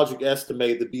guy Audric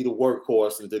Estime to be the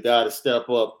workhorse and the guy to step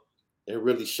up and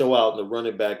really show out in the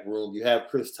running back room. You have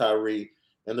Chris Tyree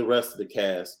and the rest of the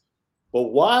cast. But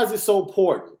why is it so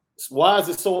important? Why is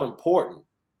it so important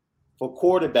for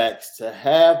quarterbacks to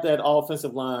have that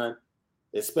offensive line,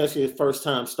 especially as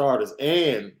first-time starters,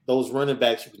 and those running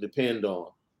backs you can depend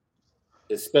on,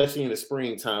 especially in the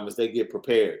springtime as they get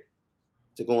prepared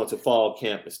to go into fall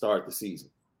camp and start the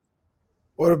season?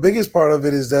 Well, the biggest part of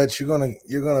it is that you're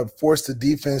gonna force the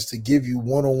defense to give you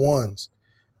one-on-ones.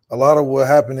 A lot of what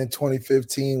happened in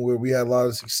 2015, where we had a lot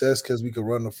of success because we could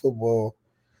run the football,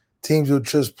 teams would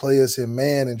just play us in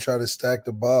man and try to stack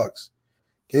the box.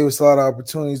 Gave us a lot of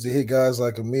opportunities to hit guys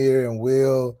like Amir and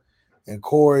Will and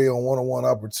Corey on one-on-one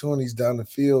opportunities down the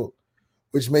field,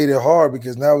 which made it hard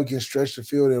because now we can stretch the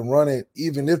field and run it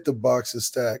even if the box is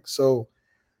stacked. So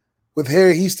with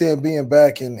Harry Hiestand being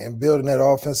back and building that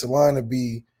offensive line to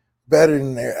be better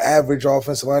than their average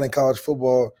offensive line in college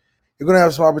football, you're going to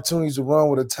have some opportunities to run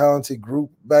with a talented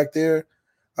group back there.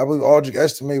 I believe Audric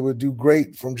Estime would do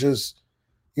great from just,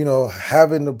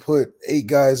 having to put 8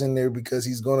 guys in there because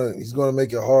he's gonna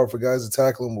make it hard for guys to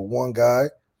tackle him with one guy,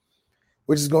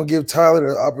 which is going to give Tyler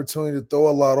the opportunity to throw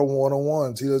a lot of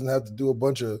one-on-ones. He doesn't have to do a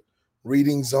bunch of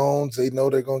reading zones. They know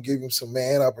they're going to give him some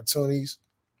man opportunities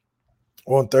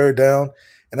on third down.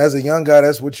 And as a young guy,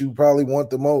 that's what you probably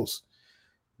want the most.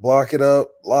 Block it up,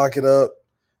 lock it up,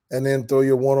 and then throw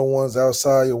your one-on-ones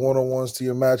outside, your one-on-ones to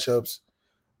your matchups.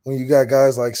 When you got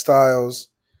guys like Styles,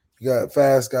 you got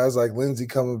fast guys like Lindsey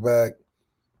coming back,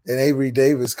 and Avery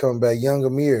Davis coming back. Young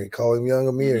Amir, call him Young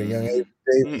Amir, Young Avery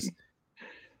Davis.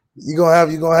 You're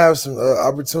gonna have some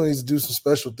opportunities to do some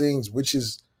special things, which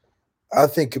is, I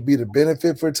think, could be the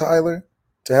benefit for Tyler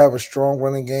to have a strong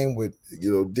running game with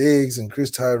Diggs and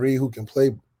Chris Tyree, who can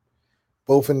play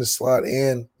both in the slot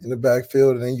and in the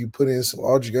backfield, and then you put in some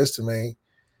Audric Estime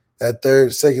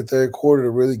that second, third quarter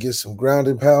to really get some ground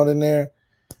and pound in there.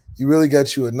 You really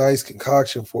got you a nice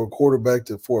concoction for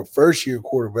a first-year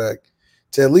quarterback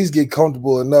to at least get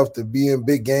comfortable enough to be in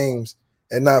big games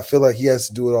and not feel like he has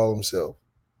to do it all himself.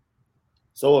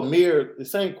 So, Amir, the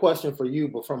same question for you,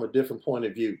 but from a different point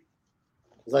of view.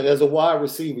 It's like, as a wide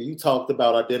receiver, you talked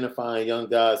about identifying young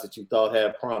guys that you thought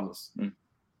had promise.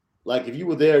 Like, if you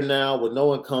were there now with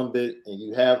no incumbent and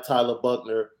you have Tyler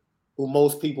Buchner, who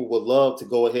most people would love to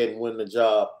go ahead and win the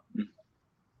job,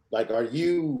 like, are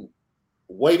you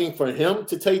waiting for him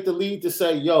to take the lead to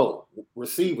say, yo,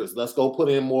 receivers, let's go put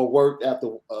in more work after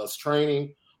us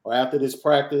training or after this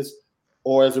practice?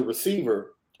 Or as a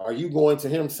receiver, are you going to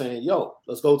him saying, yo,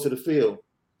 let's go to the field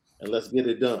and let's get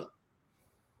it done?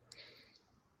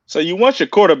 So you want your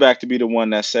quarterback to be the one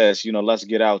that says, let's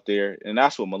get out there. And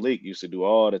that's what Malik used to do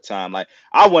all the time. Like,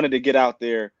 I wanted to get out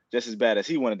there just as bad as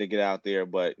he wanted to get out there.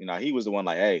 But, he was the one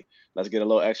like, hey, let's get a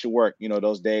little extra work,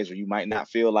 those days where you might not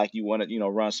feel like you want to,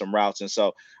 run some routes. And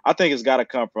so I think it's got to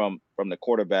come from the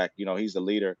quarterback. He's the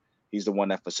leader. He's the one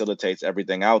that facilitates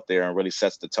everything out there and really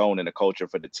sets the tone and the culture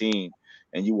for the team.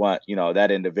 and you want,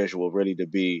 that individual really to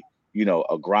be,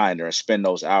 a grinder and spend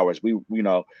those hours. We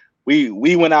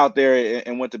went out there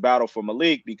and went to battle for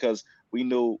Malik because we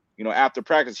knew, after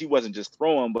practice, he wasn't just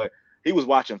throwing, but he was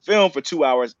watching film for 2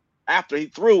 hours after he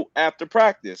threw after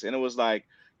practice. And it was like,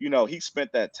 he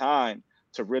spent that time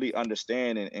to really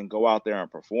understand and go out there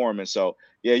and perform. And so,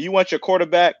 yeah, you want your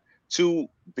quarterback to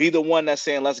be the one that's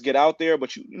saying, let's get out there.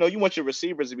 But, you want your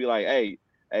receivers to be like, hey,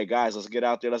 guys, let's get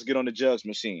out there. Let's get on the jugs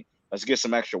machine. Let's get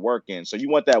some extra work in. So you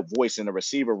want that voice in the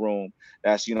receiver room.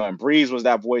 That's, and Breeze was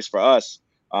that voice for us.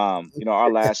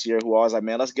 Our last year, who always like,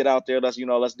 man, let's get out there. Let's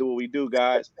do what we do,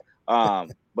 guys.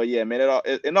 But yeah, man,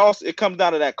 it comes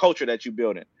down to that culture that you're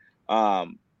building.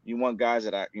 You want guys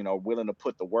that are, willing to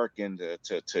put the work in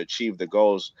to achieve the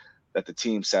goals that the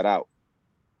team set out.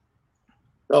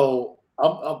 So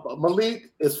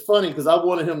Malik, it's funny because I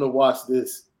wanted him to watch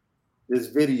this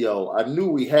video. I knew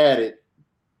we had it,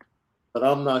 but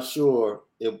I'm not sure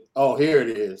if. Oh, here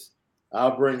it is.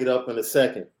 I'll bring it up in a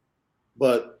second.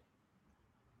 But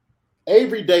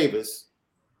Avery Davis,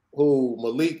 who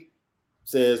Malik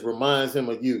says reminds him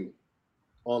of you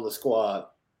on the squad,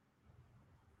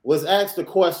 was asked a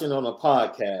question on a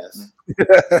podcast.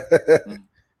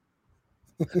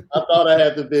 I thought I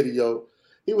had the video.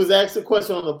 He was asked a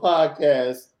question on the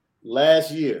podcast last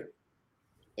year,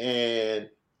 and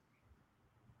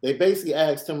they basically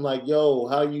asked him like, yo,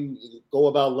 how you go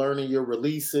about learning your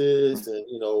releases and,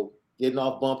 getting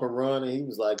off bump and run. And he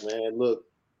was like, man, look,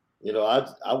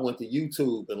 I went to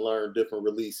YouTube and learned different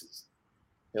releases.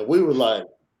 And we were like,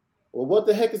 well, what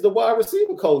the heck is the wide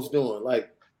receiver coach doing?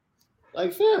 Like,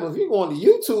 fam, if you're going to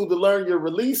YouTube to learn your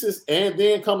releases and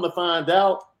then come to find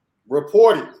out,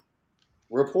 reportedly,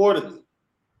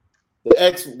 the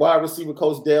ex-wide receiver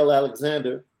coach Dale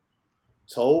Alexander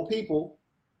told people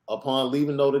upon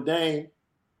leaving Notre Dame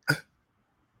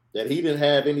that he didn't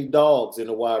have any dogs in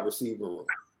the wide receiver room.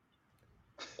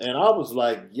 And I was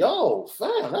like, yo,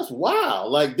 fam, that's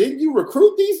wild. Like, didn't you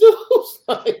recruit these dudes?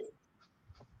 Like,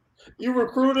 you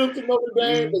recruit them to Notre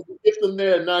Dame, and you get them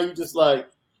there, and now you just like,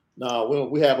 nah,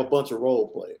 we have a bunch of role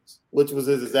players, which was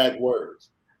his exact words.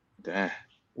 Damn.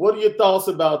 What are your thoughts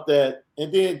about that?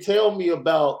 And then tell me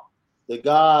about the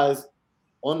guys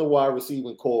on the wide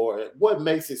receiving core and what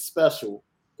makes it special.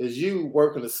 Because you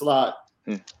work in the slot,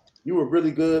 you were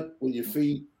really good with your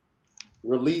feet,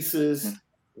 releases,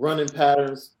 running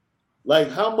patterns. Like,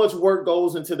 how much work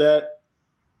goes into that?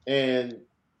 And,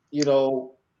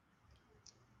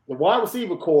 the wide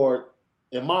receiver core,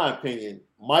 in my opinion,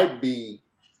 might be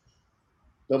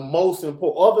the most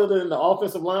important, other than the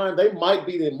offensive line, they might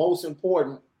be the most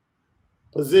important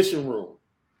position room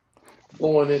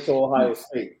going into Ohio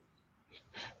State.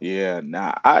 Yeah,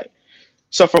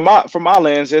 so from my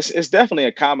lens, it's definitely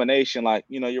a combination. Like,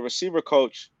 your receiver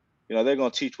coach, they're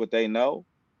gonna teach what they know.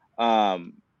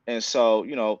 And so,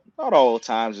 not all the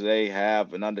times they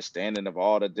have an understanding of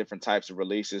all the different types of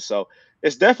releases. So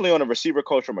it's definitely on a receiver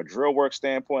coach from a drill work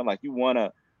standpoint. Like, you want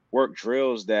to work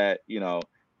drills that,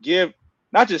 give,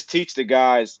 not just teach the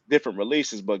guys different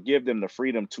releases, but give them the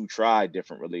freedom to try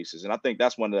different releases. And I think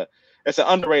that's it's an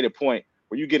underrated point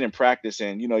where you get in practice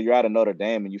and, you're out of Notre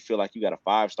Dame and you feel like you got a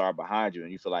 5-star behind you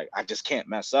and you feel like, I just can't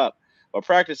mess up. But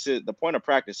the point of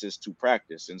practice is to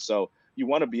practice. And so you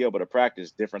want to be able to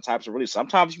practice different types of release.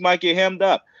 Sometimes you might get hemmed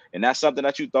up, and that's something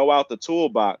that you throw out the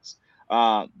toolbox.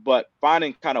 But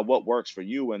finding kind of what works for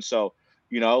you. And so,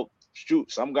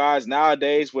 some guys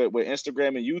nowadays with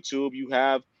Instagram and YouTube, you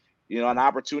have, an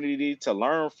opportunity to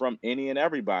learn from any and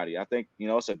everybody. I think,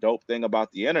 it's a dope thing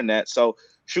about the internet. So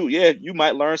you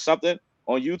might learn something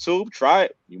on YouTube, try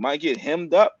it. You might get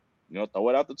hemmed up, throw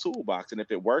it out the toolbox. And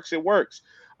if it works, it works.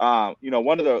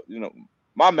 One of the,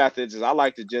 my methods is I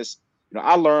like to just,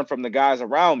 I learned from the guys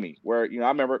around me where, I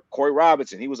remember Corey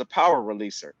Robinson, he was a power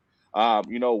releaser.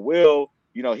 Will,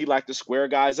 he liked to square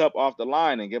guys up off the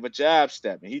line and give a jab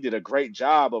step. And he did a great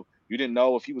job of, you didn't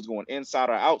know if he was going inside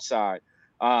or outside.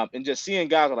 And just seeing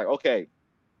guys are like, okay,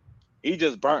 he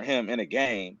just burnt him in a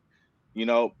game.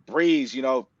 Breeze, he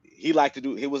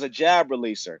was a jab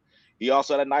releaser. He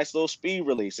also had a nice little speed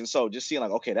release. And so just seeing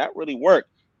like, okay, that really worked.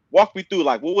 Walk me through,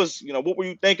 like, what were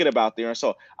you thinking about there? And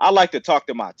so I like to talk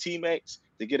to my teammates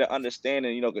to get an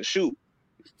understanding, because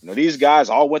these guys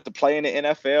all went to play in the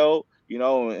NFL,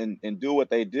 and do what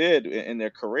they did in their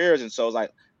careers. And so it's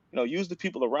like, use the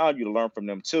people around you to learn from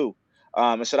them too.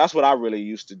 And so that's what I really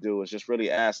used to do, is just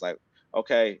really ask, like,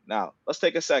 okay, now let's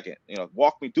take a second,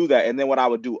 walk me through that. And then what I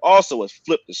would do also is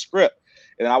flip the script.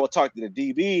 And I would talk to the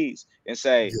DBs and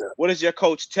say, what is your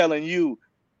coach telling you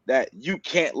that you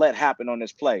can't let happen on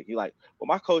this play? He like, well,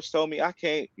 my coach told me I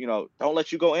can't, don't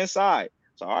let you go inside.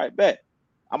 So, all right, bet.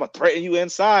 I'm gonna threaten you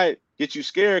inside, get you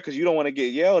scared because you don't want to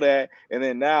get yelled at, and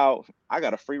then now I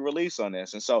got a free release on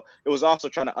this. And so it was also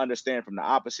trying to understand from the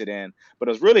opposite end. But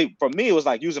it was really, for me, it was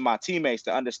like using my teammates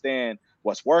to understand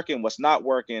what's working, what's not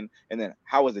working, and then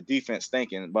how is the defense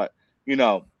thinking. But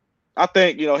I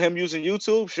think him using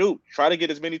YouTube, try to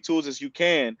get as many tools as you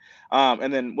can.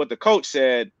 And then what the coach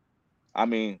said, I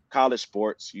mean, college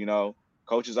sports,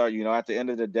 coaches are, at the end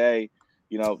of the day,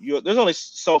 there's only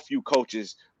so few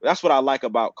coaches. That's what I like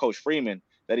about Coach Freeman,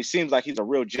 that he seems like he's a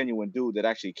real genuine dude that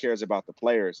actually cares about the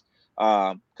players.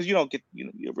 Because you don't get,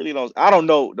 you really don't. I don't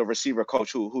know the receiver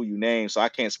coach who you name, so I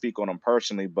can't speak on him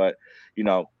personally. But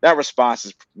that response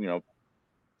is,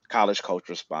 college coach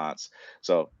response.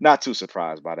 So not too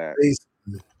surprised by that.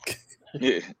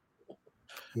 Yeah.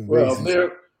 Well,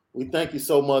 Amir, we thank you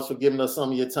so much for giving us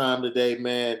some of your time today,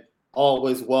 man.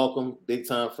 Always welcome, big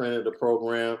time friend of the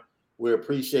program. We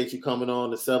appreciate you coming on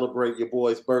to celebrate your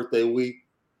boy's birthday week,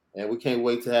 and we can't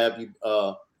wait to have you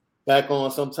back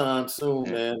on sometime soon,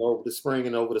 man, over the spring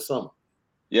and over the summer.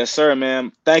 Yes, sir,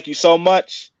 man. Thank you so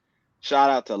much.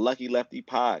 Shout out to Lucky Lefty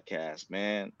Podcast,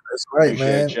 man. That's right, Appreciate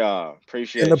man. y'all.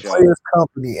 Appreciate and the y'all.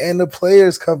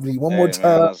 Players Company. One more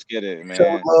time. Man, let's get it, man. Show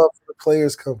love for the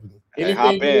Players Company.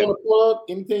 Anything you want to plug?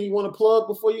 Anything you want to plug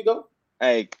before you go?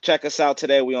 Hey, check us out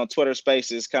today. We on Twitter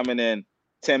Spaces coming in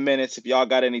 10 minutes. If y'all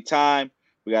got any time,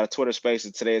 we got a Twitter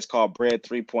Spaces today. It's called Bread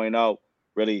 3.0,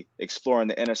 really exploring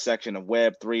the intersection of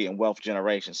Web 3 and wealth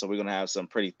generation. So we're going to have some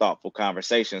pretty thoughtful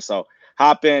conversations. So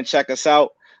hop in, check us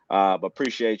out. But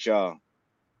appreciate y'all.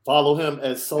 Follow him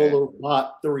at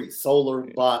SolarBot3,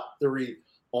 SolarBot3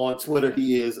 on Twitter.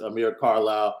 He is Amir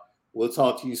Carlisle. We'll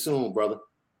talk to you soon, brother.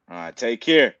 All right, take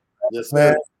care. Yes,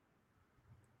 sir.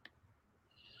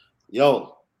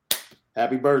 Yo,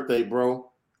 happy birthday,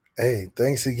 bro. Hey,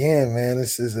 thanks again, man.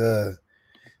 This is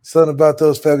something about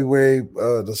those February,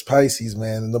 those Pisces,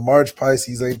 man. And the March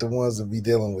Pisces ain't the ones to be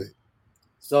dealing with.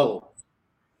 So,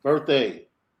 birthday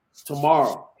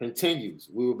tomorrow continues.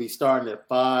 We will be starting at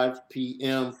 5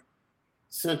 p.m.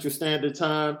 Central Standard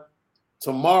Time.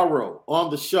 Tomorrow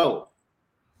on the show,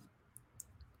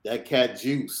 that cat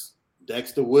Juice,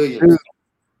 Dexter Williams,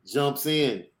 jumps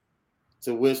in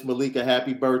to wish Malik a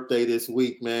happy birthday this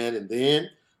week, man. And then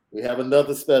we have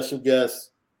another special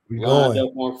guest lined up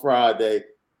on Friday.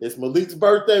 It's Malik's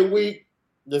birthday week.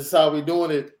 This is how we're doing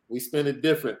it. We spend it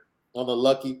different on the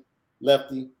Lucky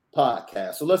Lefty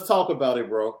Podcast. So let's talk about it,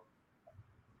 bro.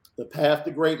 The path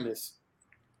to greatness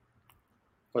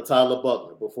for Tyler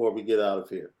Buchner before we get out of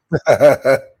here.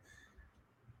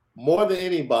 More than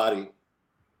anybody,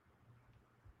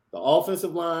 the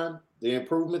offensive line, the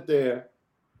improvement there,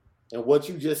 and what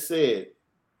you just said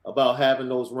about having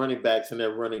those running backs in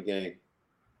that running game.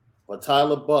 But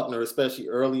Tyler Buchner, especially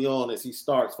early on as he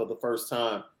starts for the first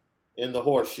time in the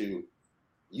horseshoe,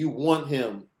 you want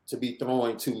him to be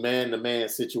throwing to man-to-man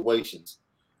situations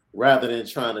rather than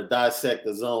trying to dissect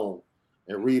the zone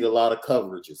and read a lot of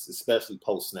coverages, especially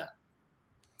post-snap.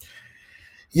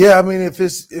 Yeah, I mean, if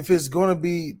it's going to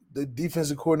be the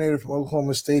defensive coordinator from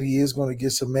Oklahoma State, he is going to get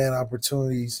some man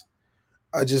opportunities.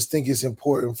 I just think it's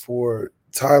important for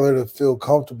Tyler to feel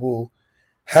comfortable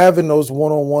having those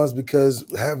one-on-ones, because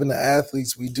having the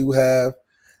athletes we do have,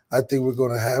 I think we're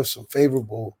going to have some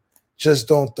favorable. Just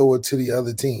don't throw it to the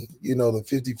other team. The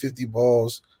 50-50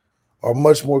 balls are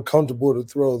much more comfortable to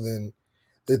throw than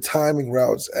the timing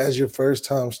routes as your first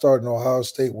time starting Ohio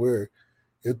State, where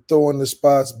you're throwing the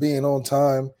spots, being on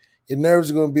time. Your nerves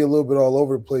are going to be a little bit all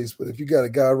over the place, but if you got a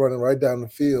guy running right down the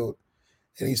field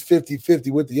and he's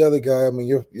 50-50 with the other guy, I mean,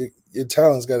 your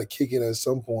talent's got to kick in at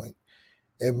some point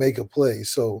and make a play.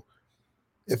 So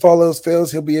if all else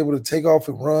fails, he'll be able to take off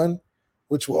and run,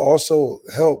 which will also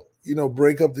help,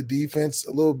 break up the defense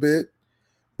a little bit.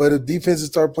 But if defenses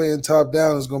start playing top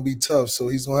down, it's going to be tough. So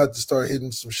he's going to have to start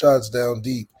hitting some shots down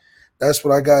deep. That's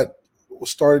what I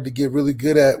started to get really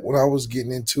good at when I was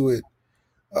getting into it,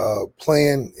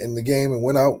 playing in the game. And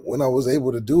when I was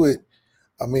able to do it,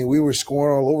 I mean, we were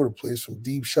scoring all over the place from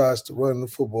deep shots to running the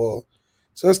football.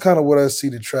 So that's kind of what I see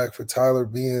the track for Tyler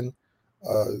being.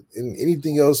 And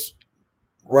anything else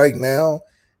right now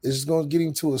is just going to get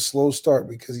him to a slow start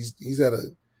because he's had a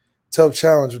tough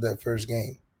challenge with that first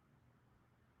game.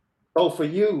 So for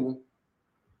you,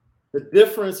 the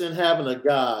difference in having a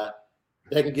guy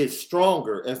that can get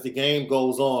stronger as the game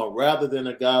goes on rather than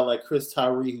a guy like Chris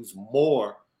Tyree who's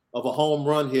more of a home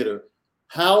run hitter,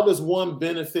 how does one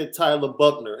benefit Tyler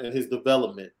Buchner and his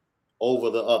development over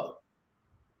the other?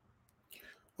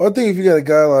 Well, I think if you got a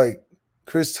guy like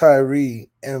Chris Tyree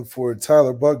and for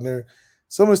Tyler Buchner,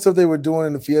 some of the stuff they were doing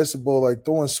in the Fiesta Bowl, like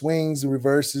throwing swings and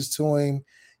reverses to him,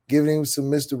 giving him some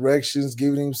misdirections,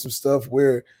 giving him some stuff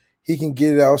where he can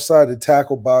get it outside the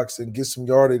tackle box and get some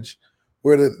yardage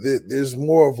where there's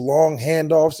more of long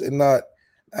handoffs and not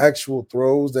actual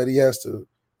throws that he has to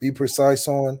be precise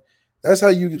on. That's how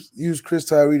you use Chris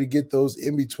Tyree to get those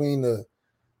in between the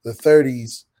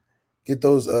 30s, get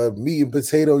those meat and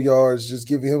potato yards, just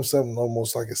giving him something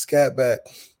almost like a scat back,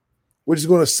 which is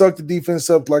going to suck the defense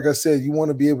up. Like I said, you want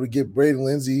to be able to get Braden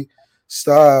Lindsey,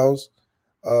 Styles,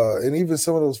 and even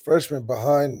some of those freshmen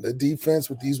behind the defense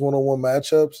with these one-on-one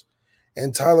matchups.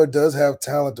 And Tyler does have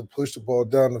talent to push the ball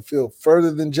down the field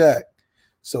further than Jack.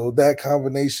 So that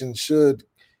combination should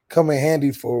come in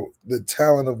handy for the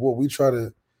talent of what we try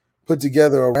to put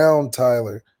together around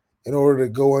Tyler in order to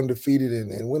go undefeated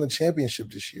and win a championship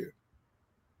this year.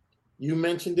 You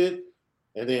mentioned it,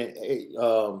 and then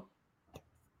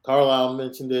Carlisle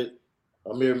mentioned it,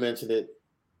 Amir mentioned it,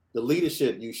 the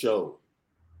leadership you showed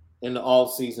in the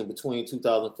offseason between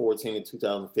 2014 and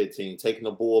 2015, taking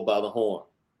the bull by the horn,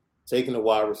 taking the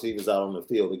wide receivers out on the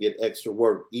field to get extra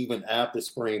work even after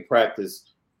spring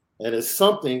practice. And it's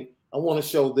something, I want to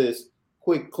show this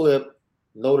quick clip.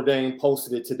 Notre Dame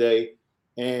posted it today,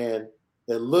 and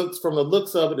it looks, from the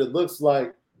looks of it, it looks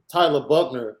like Tyler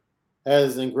Buchner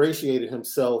has ingratiated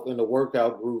himself in the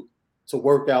workout group to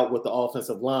work out with the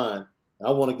offensive line.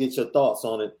 I want to get your thoughts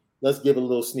on it. Let's give it a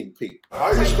little sneak peek.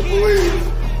 I used to believe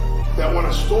that when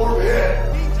a storm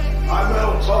hit, my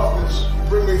mental toughness would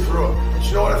bring me through it. But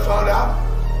you know what I found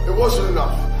out? It wasn't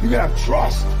enough. You gotta have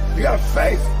trust. You gotta have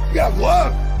faith. You gotta have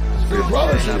love. For your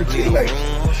brothers and your teammates.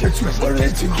 That you put it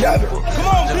in together. Come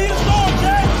on, be a storm,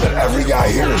 Jay. That every guy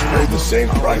here is paid the same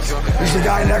price as the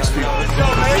guy next to you. Let's go,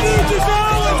 man. We need you,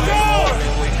 John. Let's go.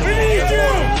 We need you.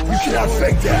 You cannot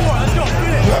fake that.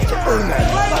 You have to earn that.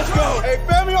 Let's go. Hey,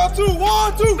 family on 2.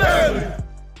 1, 2, family.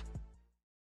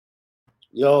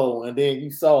 Yo, and then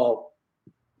you saw,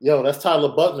 that's Tyler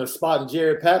Buchner spotting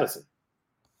Jared Patterson,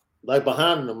 like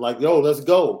behind him, like, yo, let's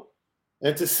go.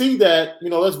 And to see that,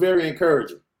 that's very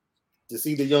encouraging. To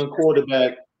see the young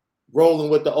quarterback rolling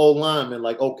with the old lineman,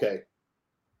 like, okay,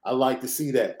 I like to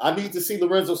see that. I need to see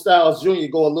Lorenzo Styles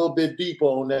Jr. go a little bit deeper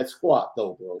on that squat,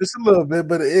 though, bro. Just a little bit,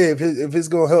 but if it's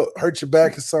going to hurt your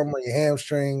back or something, like your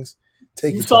hamstrings,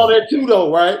 take you saw that too,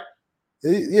 though, right?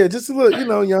 Yeah, just a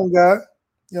little, young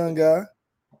guy.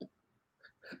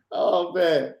 Oh,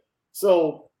 man.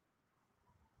 So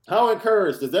how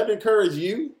encouraged? Does that encourage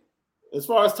you? As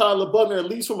far as Tyler Buchner, at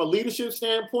least from a leadership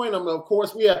standpoint, I mean, of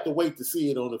course, we have to wait to see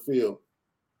it on the field.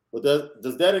 But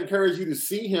does that encourage you to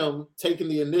see him taking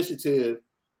the initiative?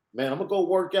 Man, I'm going to go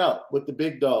work out with the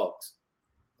big dogs.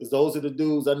 Because those are the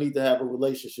dudes I need to have a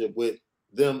relationship with,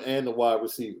 them and the wide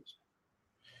receivers.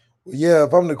 Well, yeah,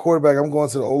 if I'm the quarterback, I'm going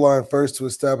to the O-line first to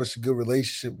establish a good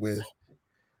relationship with.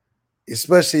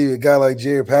 Especially a guy like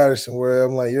Jared Patterson, where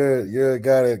I'm like, you're a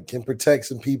guy that can protect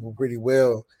some people pretty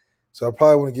well. So I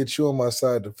probably want to get you on my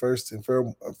side the first and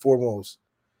foremost.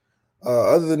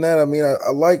 Other than that, I mean,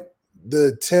 I like the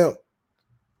attempt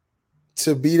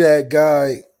to be that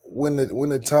guy when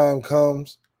the time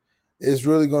comes. It's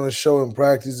really going to show in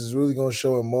practice. It's really going to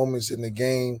show in moments in the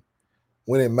game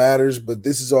when it matters. But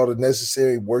this is all the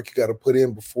necessary work you got to put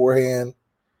in beforehand.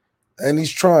 And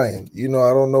he's trying. I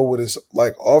don't know what it's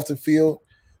like off the field,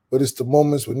 but it's the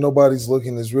moments when nobody's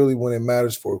looking is really when it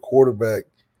matters for a quarterback.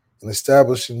 And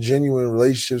establishing genuine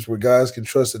relationships where guys can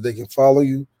trust that they can follow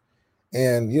you.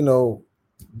 And,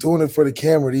 doing it for the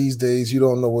camera these days, you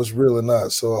don't know what's real or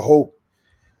not. So I hope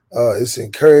it's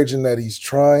encouraging that he's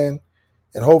trying,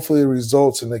 and hopefully it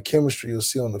results in the chemistry you'll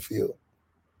see on the field.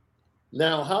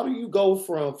 Now, how do you go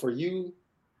from, for you,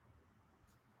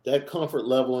 that comfort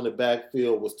level in the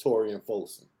backfield was Torian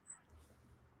Folsom?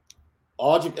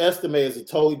 Audric Estime is a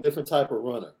totally different type of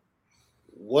runner.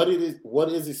 What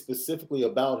is it specifically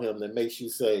about him that makes you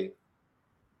say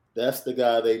that's the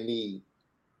guy they need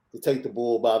to take the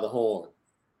bull by the horn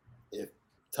if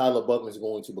Tyler Buchner is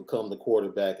going to become the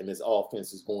quarterback and his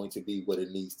offense is going to be what it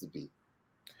needs to be?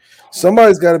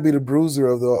 Somebody's got to be the bruiser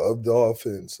of the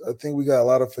offense. I think we got a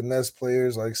lot of finesse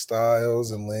players like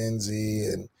Styles and Lindsey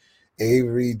and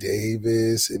Avery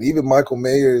Davis, and even Michael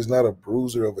Mayer is not a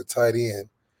bruiser of a tight end.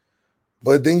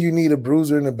 But then you need a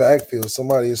bruiser in the backfield,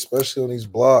 somebody especially on these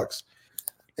blocks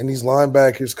and these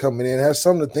linebackers coming in has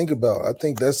something to think about. I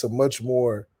think that's a much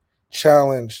more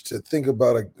challenge to think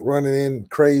about running in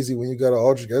crazy when you got an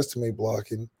Audric Estime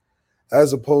blocking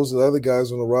as opposed to the other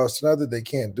guys on the roster. Not that they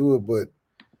can't do it, but,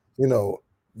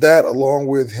 that along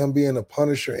with him being a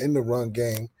punisher in the run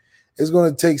game is going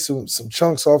to take some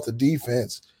chunks off the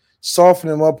defense,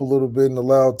 soften him up a little bit and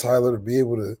allow Tyler to be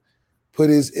able to put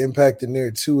his impact in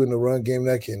there too in the run game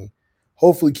that can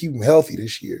hopefully keep him healthy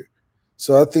this year.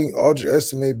 So I think Audrey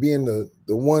Estimate being the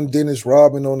one Dennis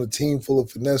Rodman on a team full of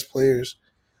finesse players,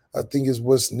 I think is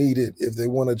what's needed if they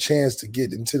want a chance to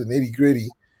get into the nitty-gritty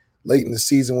late in the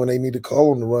season when they need to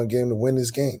call on the run game to win this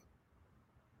game.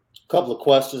 Couple of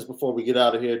questions before we get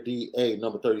out of here. DA,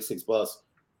 number 36 Bus.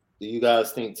 Do you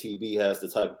guys think TB has the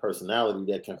type of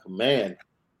personality that can command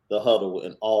the huddle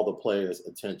and all the players'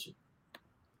 attention?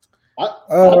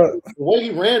 The way he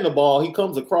ran the ball, he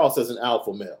comes across as an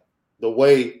alpha male. The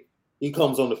way he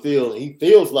comes on the field, he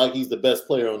feels like he's the best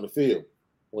player on the field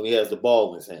when he has the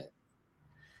ball in his hand.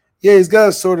 Yeah, he's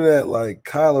got sort of that like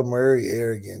Kyler Murray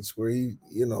arrogance where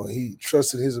he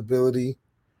trusted his ability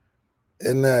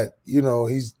and that,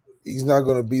 he's not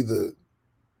going to be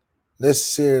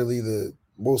necessarily the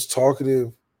most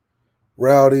talkative,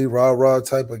 rowdy, rah-rah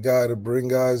type of guy to bring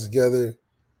guys together.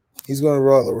 He's going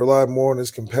to rely more on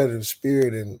his competitive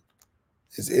spirit and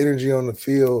his energy on the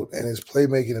field and his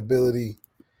playmaking ability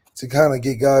to kind of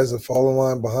get guys to fall in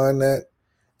line behind that.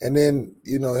 And then,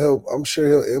 I'm sure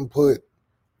he'll input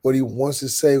what he wants to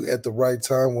say at the right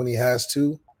time when he has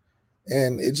to.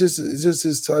 And it's just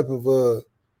his type of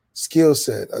skill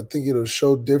set. I think it'll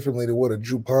show differently to what a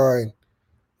Drew Pine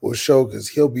will show because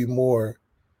he'll be more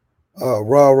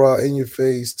rah-rah in your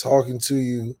face, talking to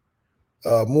you,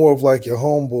 more of like your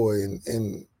homeboy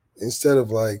and instead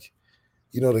of like,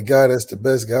 the guy that's the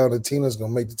best guy on the team that's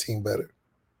going to make the team better.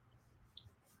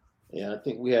 Yeah, I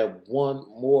think we have one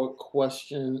more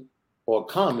question or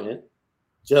comment.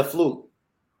 Jeff Luke,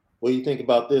 what do you think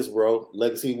about this, bro?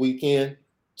 Legacy Weekend,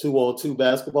 2-on-2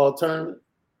 basketball tournament?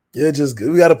 Yeah,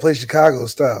 we got to play Chicago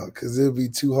style because it'll be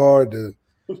too hard to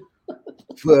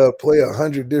play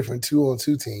 100 different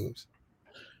 2-on-2 teams.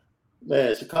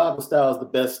 Man, Chicago style is the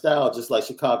best style, just like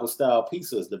Chicago style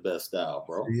pizza is the best style,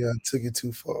 bro. Yeah, I took it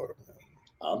too far, man.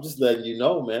 I'm just letting you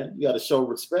know, man. You got to show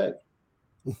respect.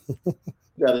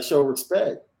 You got to show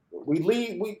respect. We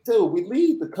lead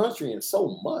the country in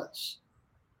so much.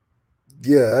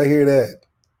 Yeah, I hear that.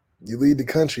 You lead the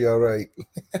country, all right.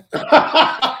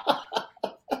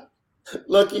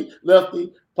 Lucky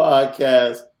Lefty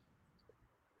podcast.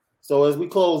 So as we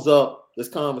close up this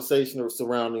conversation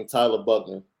surrounding Tyler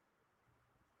Buchner,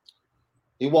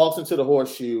 he walks into the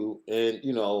horseshoe, and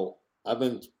I've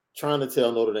been trying to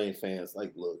tell Notre Dame fans,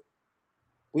 like, look,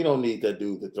 we don't need that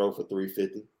dude to throw for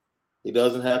 350. He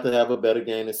doesn't have to have a better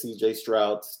game than C.J.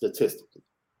 Stroud statistically.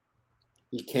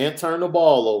 He can't turn the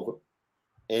ball over,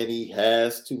 and he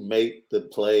has to make the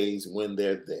plays when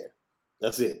they're there.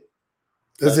 That's it.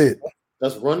 That's it.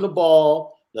 Let's run the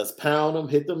ball. Let's pound them,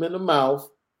 hit them in the mouth,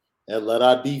 and let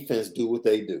our defense do what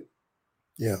they do.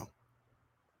 Yeah.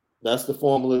 That's the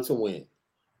formula to win.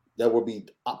 There will be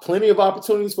plenty of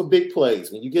opportunities for big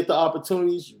plays. When you get the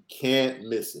opportunities, you can't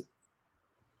miss it.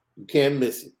 You can't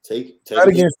miss it. Take not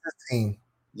against this team.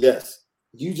 Yes.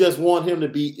 You just want him to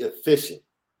be efficient.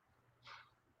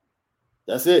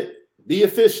 That's it. Be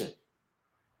efficient.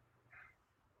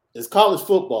 It's college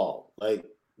football. Like,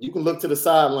 you can look to the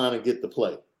sideline and get the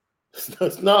play.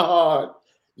 It's not hard.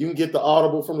 You can get the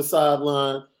audible from the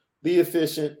sideline. Be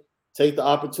efficient. Take the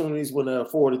opportunities when they're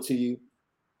afforded to you.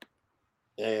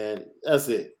 And that's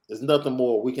it. There's nothing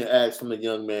more we can ask from the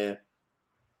young man.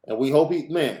 And we hope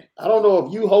I don't know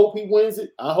if you hope he wins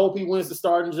it. I hope he wins the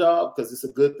starting job because it's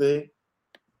a good thing.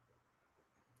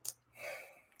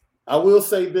 I will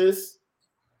say this.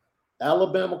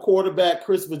 Alabama quarterback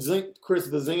Chris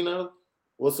Vizina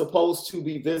was supposed to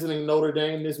be visiting Notre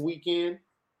Dame this weekend.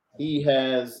 He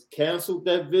has canceled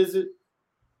that visit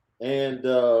and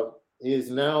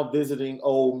is now visiting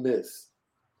Ole Miss.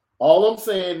 All I'm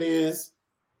saying is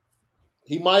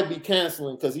he might be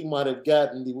canceling because he might have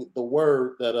gotten the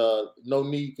word that no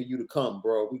need for you to come,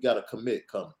 bro. We got a commit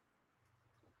coming.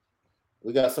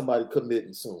 We got somebody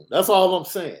committing soon. That's all I'm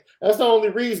saying. That's the only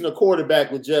reason a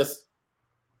quarterback would just,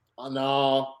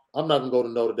 no, I'm not going to go to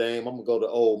Notre Dame. I'm going to go to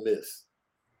Ole Miss.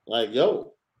 Like,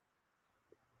 yo,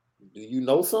 do you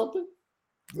know something?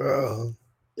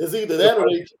 It's either that or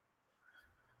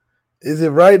is it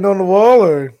writing on the wall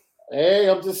or? Hey,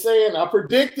 I'm just saying, I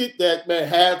predicted that,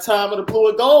 man, halftime of the blue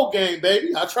and gold game,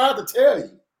 baby. I tried to tell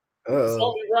you. It's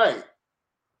only right.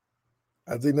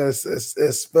 I think that's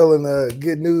spelling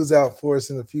good news out for us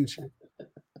in the future.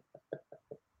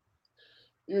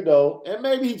 And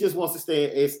maybe he just wants to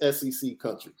stay in SEC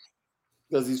country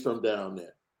because he's from down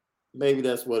there. Maybe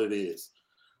that's what it is.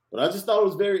 But I just thought it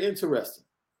was very interesting.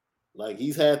 Like,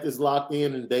 he's had this locked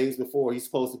in days before he's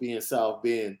supposed to be in South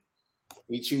Bend.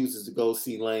 He chooses to go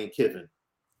see Lane Kiffin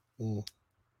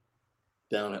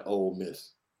down at Ole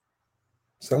Miss.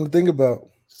 Something to think about.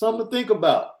 Something to think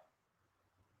about.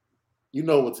 You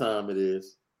know what time it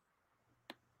is.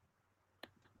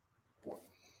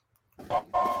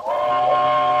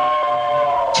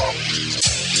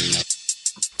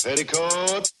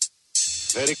 Petticoat.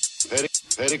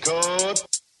 Petticoat.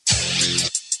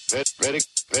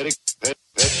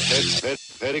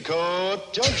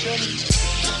 Petticoat Junction.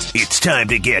 It's time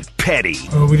to get petty.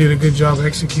 Oh, we did a good job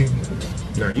executing.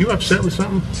 Are you upset with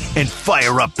something? And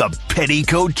fire up the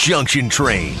Petticoat Junction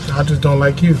train. I just don't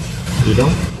like you. You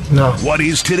don't? No. What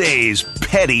is today's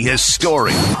pettiest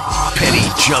story? Petty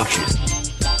Junction.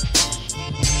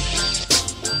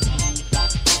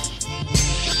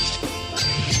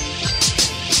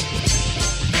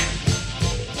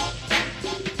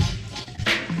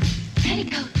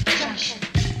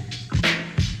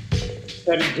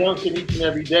 Petty Junction each and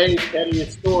every day.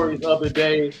 Pettiest stories other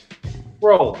day.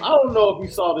 Bro, I don't know if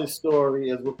you saw this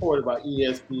story as reported by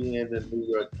ESPN and the New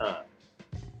York Times.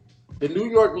 The New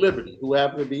York Liberty, who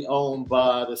happen to be owned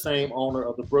by the same owner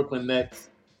of the Brooklyn Nets,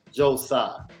 Joe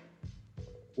Tsai,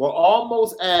 were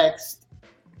almost asked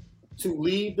to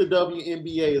leave the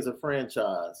WNBA as a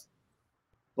franchise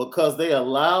because they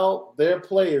allowed their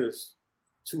players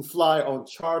to fly on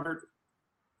chartered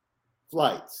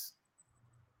flights.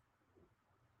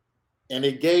 And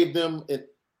it gave them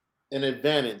an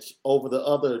advantage over the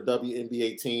other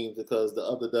WNBA teams because the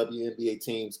other WNBA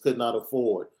teams could not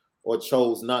afford or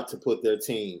chose not to put their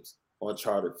teams on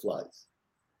chartered flights.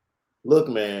 Look,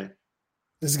 man.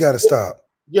 This got to stop.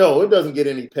 Yo, it doesn't get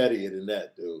any pettier than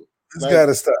that, dude. This got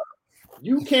to stop.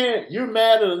 You're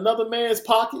mad at another man's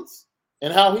pockets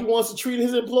and how he wants to treat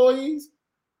his employees?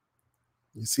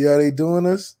 You see how they doing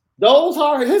us? Those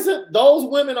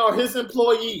women are his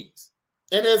employees.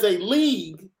 And as a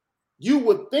league, you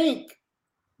would think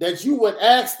that you would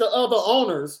ask the other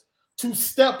owners to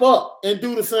step up and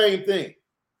do the same thing.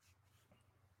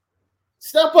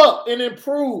 Step up and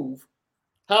improve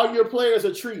how your players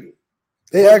are treated.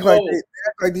 They act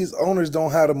like these owners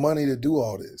don't have the money to do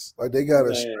all this. Like they got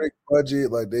a strict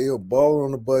budget, like they are balling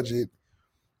on the budget.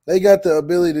 They got the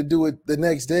ability to do it the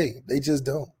next day. They just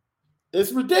don't.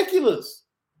 It's ridiculous.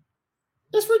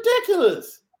 It's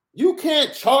ridiculous. You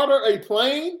can't charter a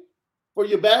plane for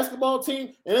your basketball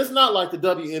team, and it's not like the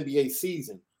WNBA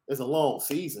season is a long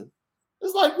season.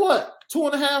 It's like what,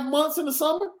 2.5 months in the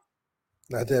summer?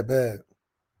 Not that bad.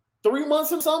 3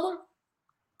 months in the summer?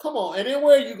 Come on, and then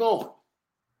where are you going?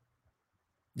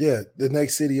 Yeah, the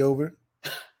next city over.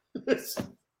 It's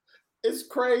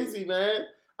crazy, man.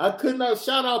 I could not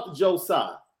shout out to Joe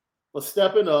Tsai for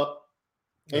stepping up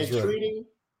and treating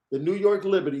the New York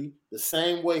Liberty the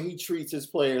same way he treats his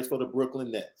players for the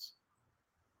Brooklyn Nets.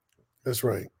 That's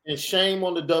right. And shame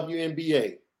on the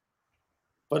WNBA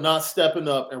for not stepping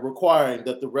up and requiring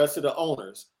that the rest of the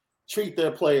owners treat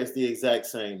their players the exact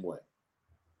same way.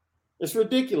 It's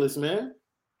ridiculous, man.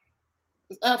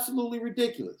 It's absolutely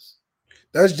ridiculous.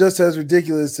 That's just as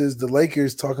ridiculous as the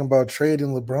Lakers talking about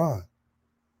trading LeBron.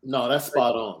 No, that's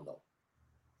spot on, though.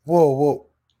 Whoa.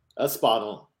 That's spot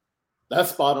on.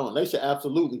 That's spot on. They should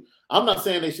absolutely. I'm not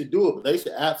saying they should do it, but they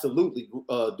should absolutely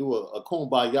do a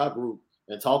Kumbaya group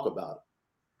and talk about it.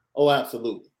 Oh,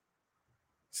 absolutely.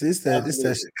 See, it's that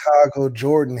Chicago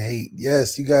Jordan hate.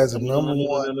 Yes, you guys are number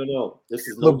one. No. This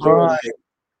is no LeBron.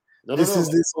 This is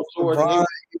LeBron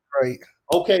hate, right?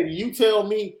 Okay, you tell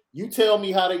me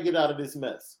how they get out of this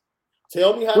mess.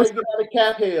 Tell me how they get out of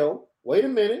cap hell. Wait a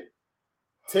minute.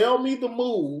 Tell me the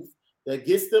move that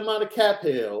gets them out of cap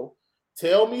hell.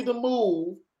 Tell me the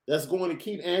move that's going to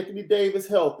keep Anthony Davis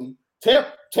healthy. To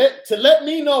let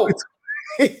me know.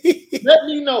 Let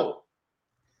me know.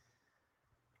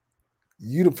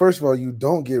 First of all, you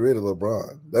don't get rid of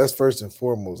LeBron. That's first and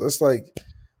foremost. That's like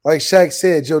Shaq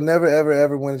said, you'll never,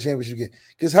 ever win a championship again.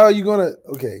 Because how are you gonna?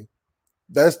 Okay,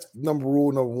 that's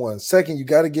rule number one. Second, you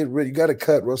got to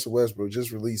cut Russell Westbrook.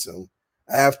 Just release him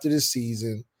after the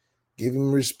season. Give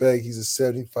him respect. He's a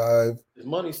 75. His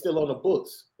money's still on the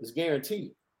books. It's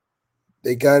guaranteed.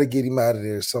 They got to get him out of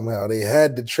there somehow. They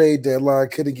had the trade deadline,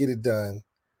 couldn't get it done,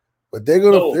 but they're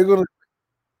gonna.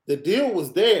 The deal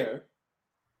was there.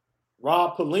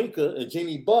 Rob Pelinka and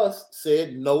Jeannie Buss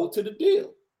said no to the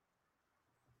deal.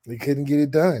 They couldn't get it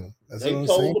done. That's they what I'm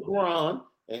told saying. LeBron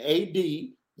and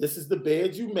AD, "This is the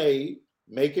bed you made.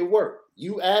 Make it work.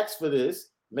 You asked for this.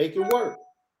 Make it work."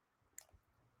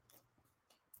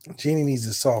 Jeannie needs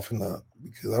to soften up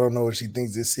because I don't know what she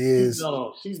thinks this is.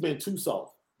 No, she's been too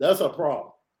soft. That's her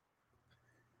problem.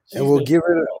 And we'll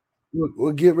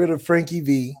get rid of Frankie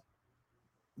V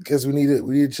because we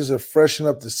need just to freshen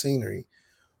up the scenery.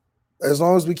 As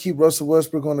long as we keep Russell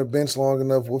Westbrook on the bench long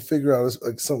enough, we'll figure out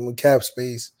something with cap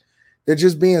space. They're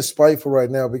just being spiteful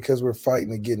right now because we're fighting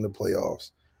to get in the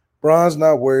playoffs. Bron's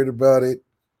not worried about it.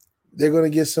 They're going to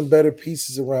get some better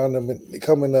pieces around them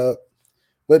coming up.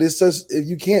 But it's just if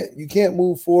you can't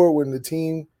move forward when the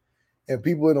team and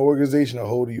people in the organization are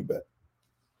holding you back.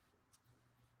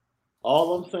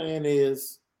 All I'm saying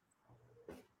is,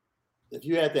 if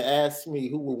you had to ask me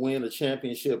who would win a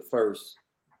championship first,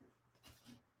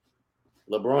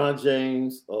 LeBron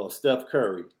James or Steph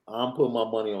Curry, I'm putting my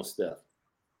money on Steph.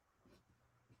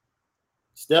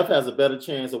 Steph has a better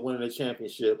chance of winning a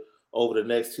championship over the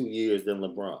next 2 years than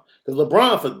LeBron. Because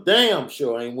LeBron for damn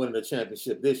sure ain't winning a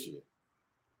championship this year.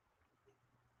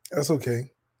 That's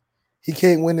okay. He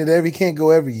can't win it he can't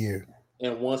go every year.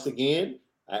 And once again,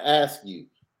 I ask you,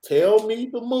 tell me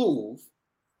the move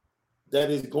that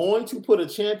is going to put a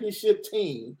championship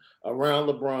team around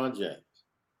LeBron James.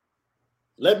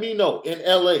 Let me know. In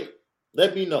LA,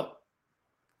 let me know.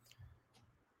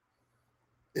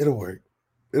 It'll work.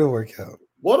 It'll work out.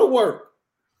 What'll work?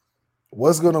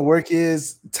 What's going to work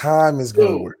is time is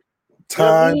going to work.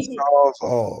 Time solves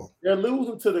all. They're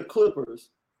losing to the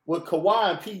Clippers with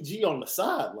Kawhi and PG on the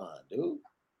sideline, dude.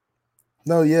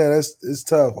 No, yeah, it's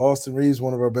tough. Austin Reeves,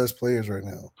 one of our best players right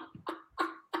now.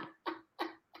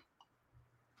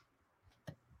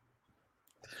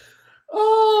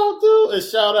 Oh, dude, and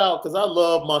shout out because I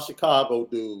love my Chicago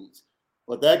dudes,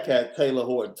 but that cat Taylor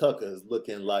Horton Tucker is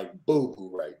looking like boo-boo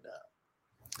right now.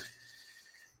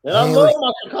 And I love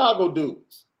my Chicago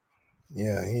dudes.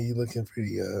 Yeah, he looking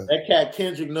pretty. That cat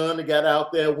Kendrick Nunn that got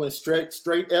out there went straight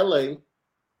LA.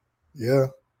 Yeah,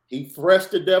 he fresh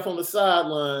to death on the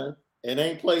sideline and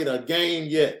ain't played a game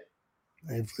yet.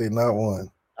 Ain't played not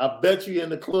one. I bet you in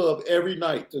the club every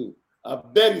night too. I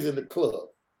bet he's in the club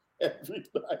every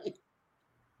night.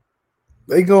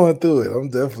 They going through it. I'm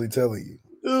definitely telling you,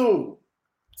 dude.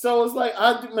 So it's like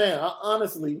I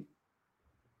honestly,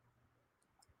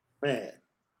 man,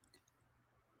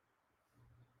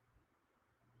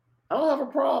 I don't have a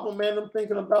problem, man. I'm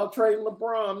thinking about trading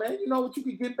LeBron, man. You know what you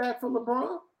could get back from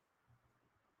LeBron?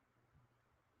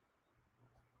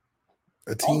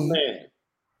 A team, man.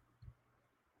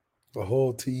 A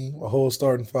whole team, a whole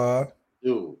starting five.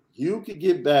 Dude, you could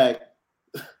get back.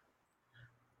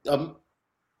 All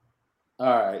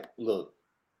right, look.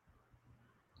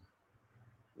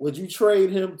 Would you trade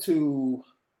him to?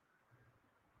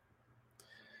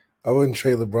 I wouldn't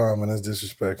trade LeBron, man. That's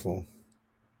disrespectful.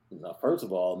 Now, first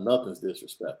of all, nothing's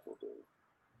disrespectful, dude.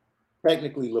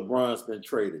 Technically, LeBron's been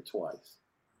traded twice.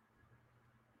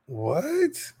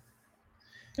 What?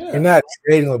 Yeah. You're not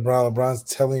trading LeBron. LeBron's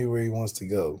telling you where he wants to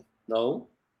go. No.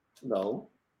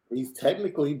 He's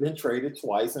technically been traded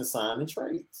twice and signed in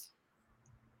trades.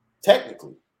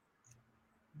 Technically.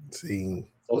 See.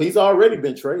 So he's already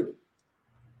been traded.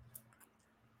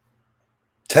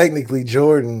 Technically,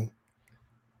 Jordan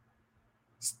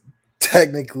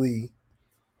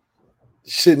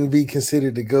shouldn't be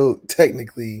considered to go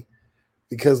technically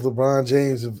because LeBron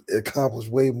James have accomplished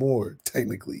way more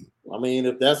technically. I mean,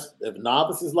 if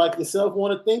novices like yourself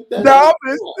want to think that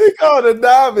novice, they call it a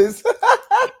novice.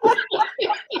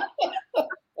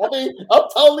 I mean, I'm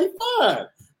totally fine.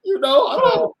 You know, I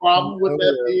don't have a problem with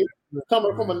that being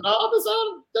coming from a novice.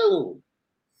 Dude.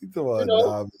 You talking about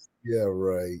novice? Yeah,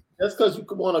 right. That's because you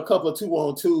won a couple of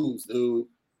 2-on-2s, dude,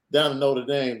 down in Notre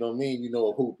Dame. Don't mean you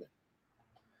know a hooping.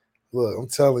 Look, I'm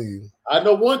telling you. I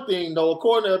know one thing, though.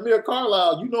 According to Amir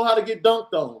Carlisle, you know how to get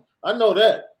dunked on. I know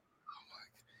that.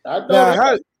 I know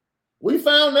that. We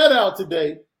found that out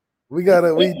today. We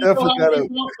definitely gotta.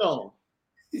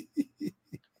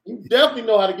 You definitely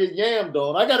know how to get yammed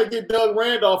on. I got to get Doug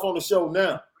Randolph on the show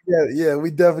now. Yeah, we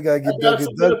definitely got to get Doug.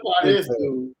 Solidify this,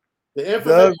 dude. The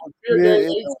information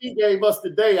AC gave us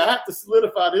today, I have to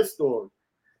solidify this story.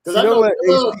 Because I know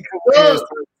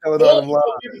Doug will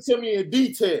give it to me in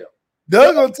detail.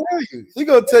 Doug gonna tell you. He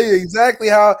gonna tell you exactly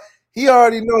how he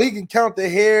already know he can count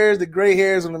the gray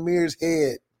hairs on Amir's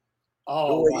head.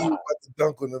 Oh, the way he was about to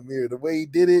dunk on Amir, the way he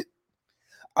did it.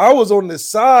 I was on the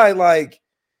side,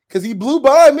 because he blew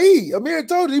by me. Amir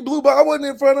told you he blew by. I wasn't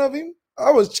in front of him.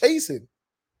 I was chasing.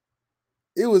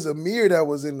 It was Amir that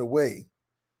was in the way.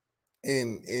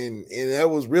 And that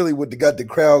was really what got the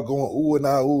crowd going, ooh and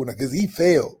ah, ooh, because he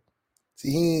failed.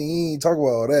 See, he ain't talk about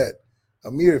all that.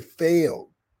 Amir failed.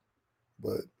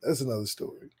 But that's another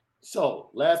story. So,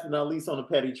 last but not least on the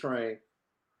petty train,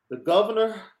 the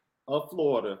governor of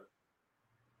Florida,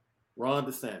 Ron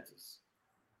DeSantis,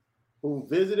 who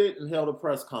visited and held a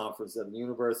press conference at the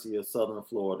University of Southern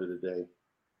Florida today.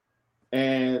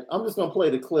 And I'm just going to play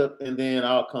the clip, and then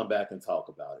I'll come back and talk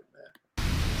about it, man.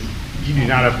 You do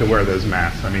not have to wear those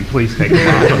masks. I mean, please take them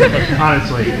off.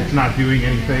 Honestly, it's not doing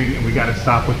anything, and we got to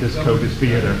stop with this COVID's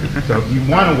theater. So if you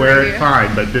want to wear it,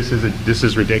 fine, but this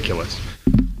is ridiculous.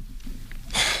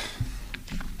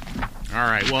 All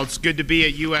right, well, it's good to be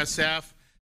at USF.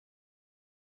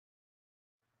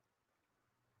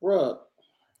 Bruh,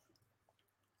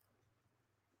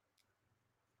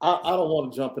 I don't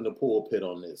want to jump in the pulpit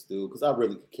on this, dude, because I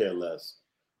really could care less.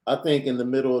 I think in the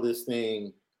middle of this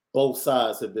thing, both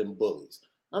sides have been bullies.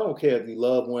 I don't care if you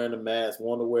love wearing a mask,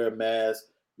 want to wear a mask,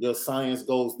 your science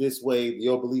goes this way,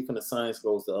 your belief in the science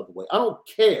goes the other way. I don't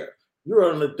care.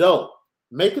 You're an adult.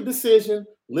 Make a decision,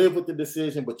 live with the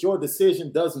decision, but your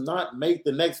decision does not make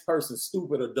the next person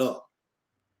stupid or dumb.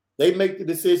 They make the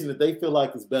decision that they feel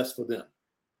like is best for them.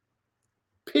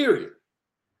 Period.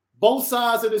 Both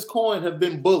sides of this coin have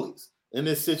been bullies in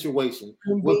this situation.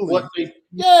 With what they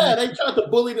tried to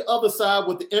bully the other side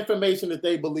with the information that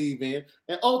they believe in.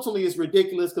 And ultimately, it's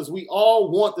ridiculous because we all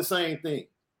want the same thing,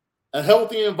 a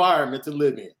healthy environment to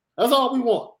live in. That's all we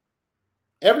want.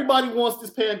 Everybody wants this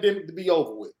pandemic to be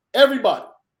over with. Everybody.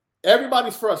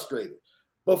 Everybody's frustrated.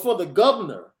 But for the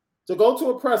governor to go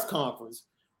to a press conference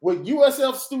with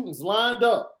USF students lined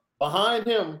up behind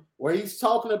him where he's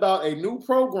talking about a new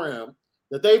program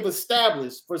that they've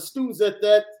established for students at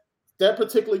that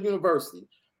particular university,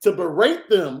 to berate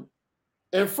them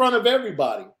in front of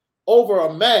everybody over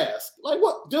a mask. Like,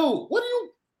 what, dude,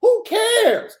 who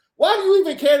cares? Why do you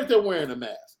even care that they're wearing a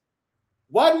mask?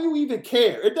 Why do you even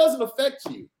care? It doesn't affect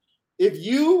you. If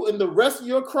you and the rest of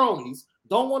your cronies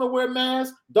don't want to wear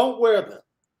masks, don't wear them.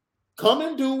 Come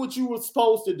and do what you were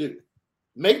supposed to do.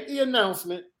 Make the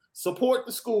announcement, support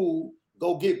the school,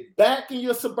 go get back in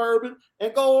your Suburban,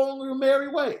 and go on your merry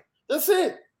way. That's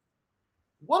it.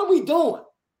 What are we doing?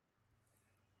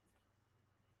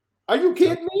 Are you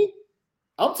kidding me?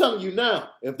 I'm telling you now,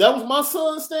 if that was my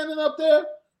son standing up there,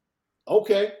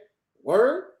 okay,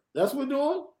 word, that's what we're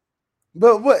doing.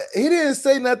 But what, he didn't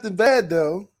say nothing bad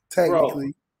though, technically.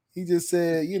 Bro, he just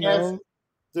said,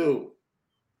 dude,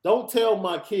 don't tell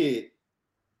my kid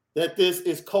that this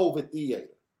is COVID theater.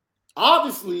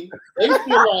 Obviously, they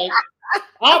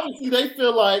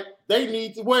feel like they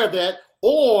need to wear that,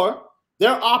 or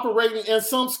they're operating in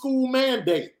some school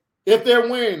mandate if they're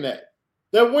wearing that.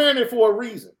 They're wearing it for a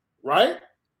reason, right?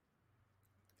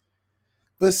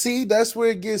 But see, that's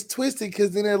where it gets twisted,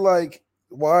 because then they're like,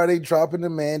 why are they dropping the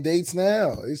mandates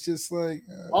now? It's just like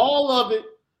all of it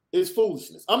is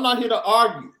foolishness. I'm not here to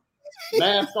argue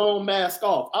mask on, mask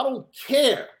off. I don't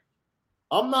care.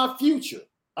 I'm not Future.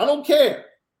 I don't care.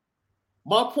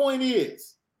 My point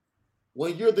is,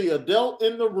 when you're the adult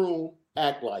in the room,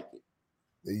 act like it.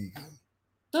 There you go.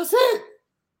 That's it.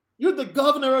 You're the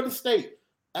governor of the state.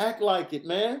 Act like it,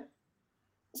 man.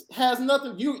 It has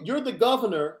nothing. You're the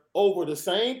governor over the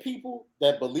same people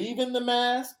that believe in the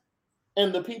mask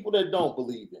and the people that don't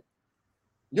believe in it.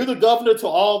 You're the governor to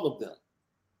all of them.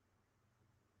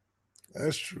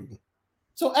 That's true.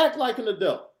 So act like an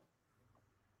adult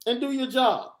and do your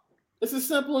job. It's as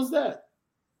simple as that.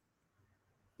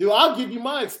 Dude, I'll give you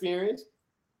my experience.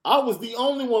 I was the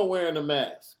only one wearing a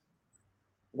mask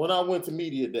when I went to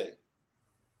Media Day.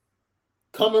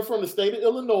 Coming from the state of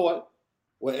Illinois,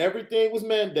 where everything was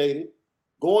mandated,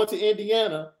 going to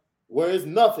Indiana, where it's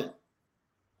nothing.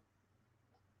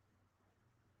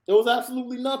 There was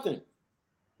absolutely nothing.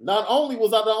 Not only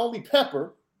was I the only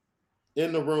pepper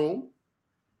in the room.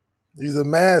 He's a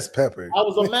mask pepper. I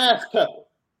was a mask pepper.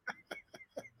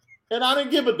 And I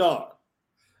didn't give a darn.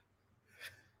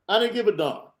 I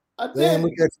didn't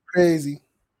look at you crazy.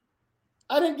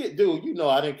 I didn't get, dude,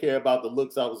 I didn't care about the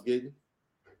looks I was getting.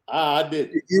 I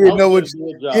didn't. You didn't know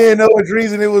what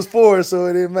reason it was for, so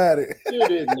it didn't matter. It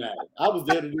didn't matter. I was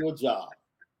there to do a job.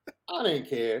 I didn't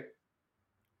care.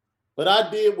 But I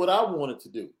did what I wanted to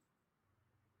do.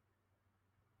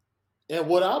 And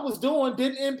what I was doing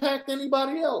didn't impact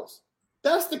anybody else.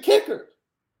 That's the kicker.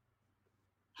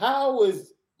 How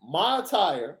is my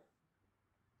attire,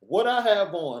 what I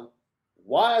have on,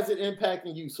 why is it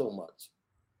impacting you so much?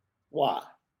 Why?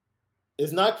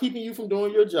 It's not keeping you from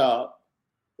doing your job.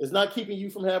 It's not keeping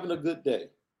you from having a good day.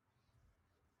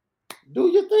 Do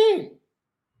your thing.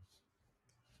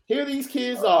 Here these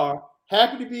kids are,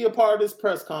 happy to be a part of this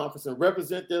press conference and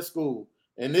represent their school.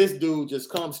 And this dude just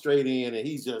comes straight in and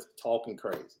he's just talking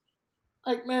crazy.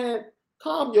 Like, man,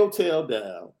 calm your tail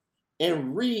down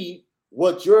and read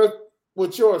what your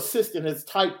assistant has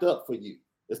typed up for you.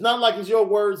 It's not like it's your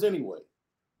words anyway.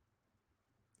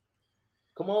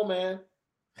 Come on, man.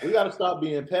 We got to stop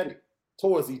being petty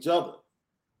towards each other.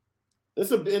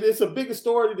 It's a bigger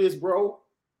story to this, bro.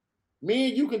 Me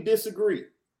and you can disagree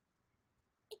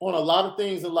on a lot of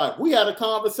things in life. We had a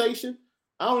conversation.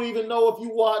 I don't even know if you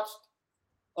watched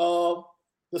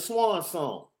the Swan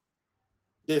Song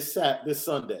this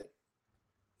Sunday.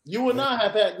 You and I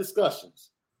have had discussions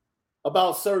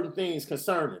about certain things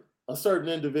concerning a certain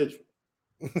individual.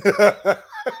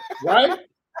 Right?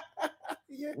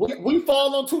 Yeah. We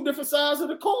fall on two different sides of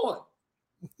the coin.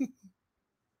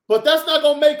 But that's not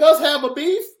gonna make us have a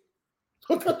beef.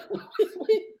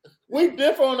 we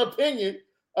differ on opinion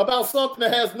about something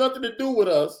that has nothing to do with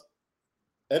us,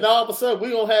 and all of a sudden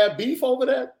we're gonna have beef over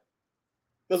that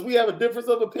because we have a difference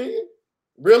of opinion.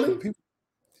 Really?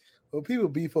 People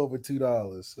beef over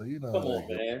 $2, so you know. Come on,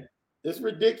 man. It's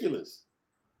ridiculous.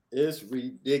 It's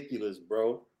ridiculous,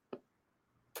 bro.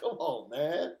 Come on,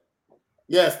 man.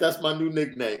 Yes, that's my new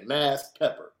nickname, Mass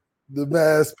Pepper. The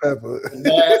Mass Pepper. The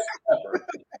Mass Pepper.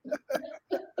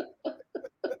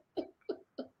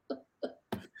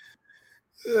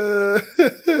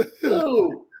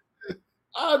 Dude,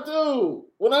 I do.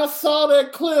 When I saw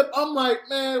that clip, I'm like,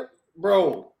 man,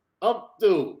 bro,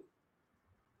 dude.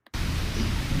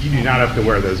 You do not have to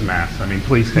wear those masks. I mean,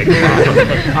 please take them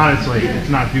off. Honestly, it's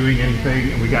not doing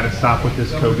anything, and we got to stop with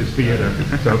this COVID theater.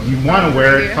 So if you want to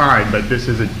wear it, fine, but this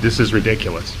is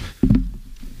ridiculous.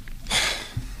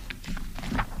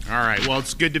 All right. Well,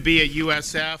 it's good to be at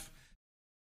USF.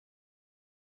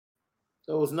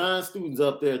 There was 9 students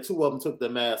up there. 2 of them took their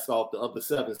masks off. The other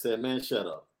 7 said, man, shut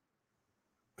up.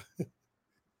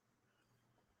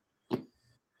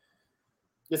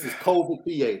 This is COVID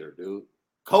theater, dude.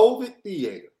 COVID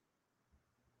theater.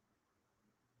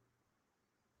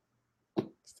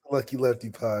 It's the Lucky Lefty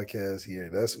podcast here.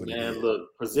 That's what it is.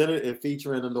 Look, presented and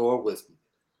featuring Anora Whiskey.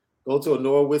 Go to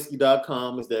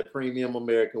AnoraWhiskey.com. It's that premium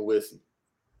American whiskey.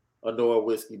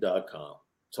 AnoraWhiskey.com.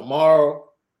 Tomorrow,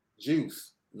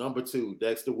 Juice, number 2,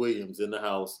 Dexter Williams in the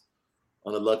house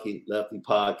on the Lucky Lefty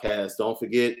podcast. Don't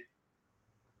forget,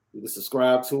 you can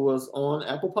subscribe to us on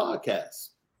Apple Podcasts.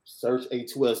 Search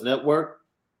A2S Network.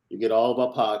 You get all of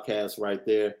our podcasts right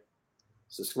there.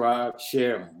 Subscribe,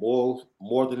 share more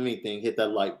than anything. Hit that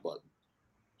like button.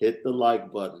 Hit the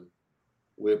like button.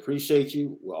 We appreciate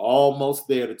you. We're almost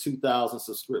there to 2,000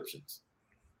 subscriptions.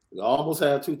 We almost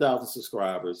have 2,000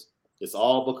 subscribers. It's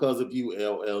all because of you,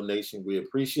 LL Nation. We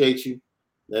appreciate you.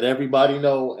 Let everybody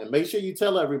know, and make sure you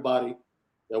tell everybody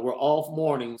that we're off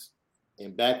mornings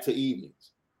and back to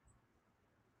evenings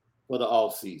for the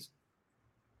off season.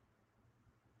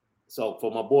 So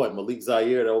for my boy Malik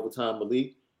Zaire, the Overtime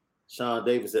Malik, Sean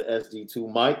Davis at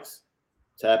SG2 Mics,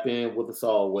 tap in with us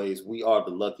always. We are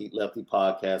the Lucky Lefty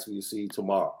Podcast. We will see you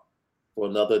tomorrow for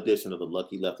another edition of the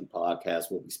Lucky Lefty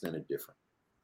Podcast where we spin it different.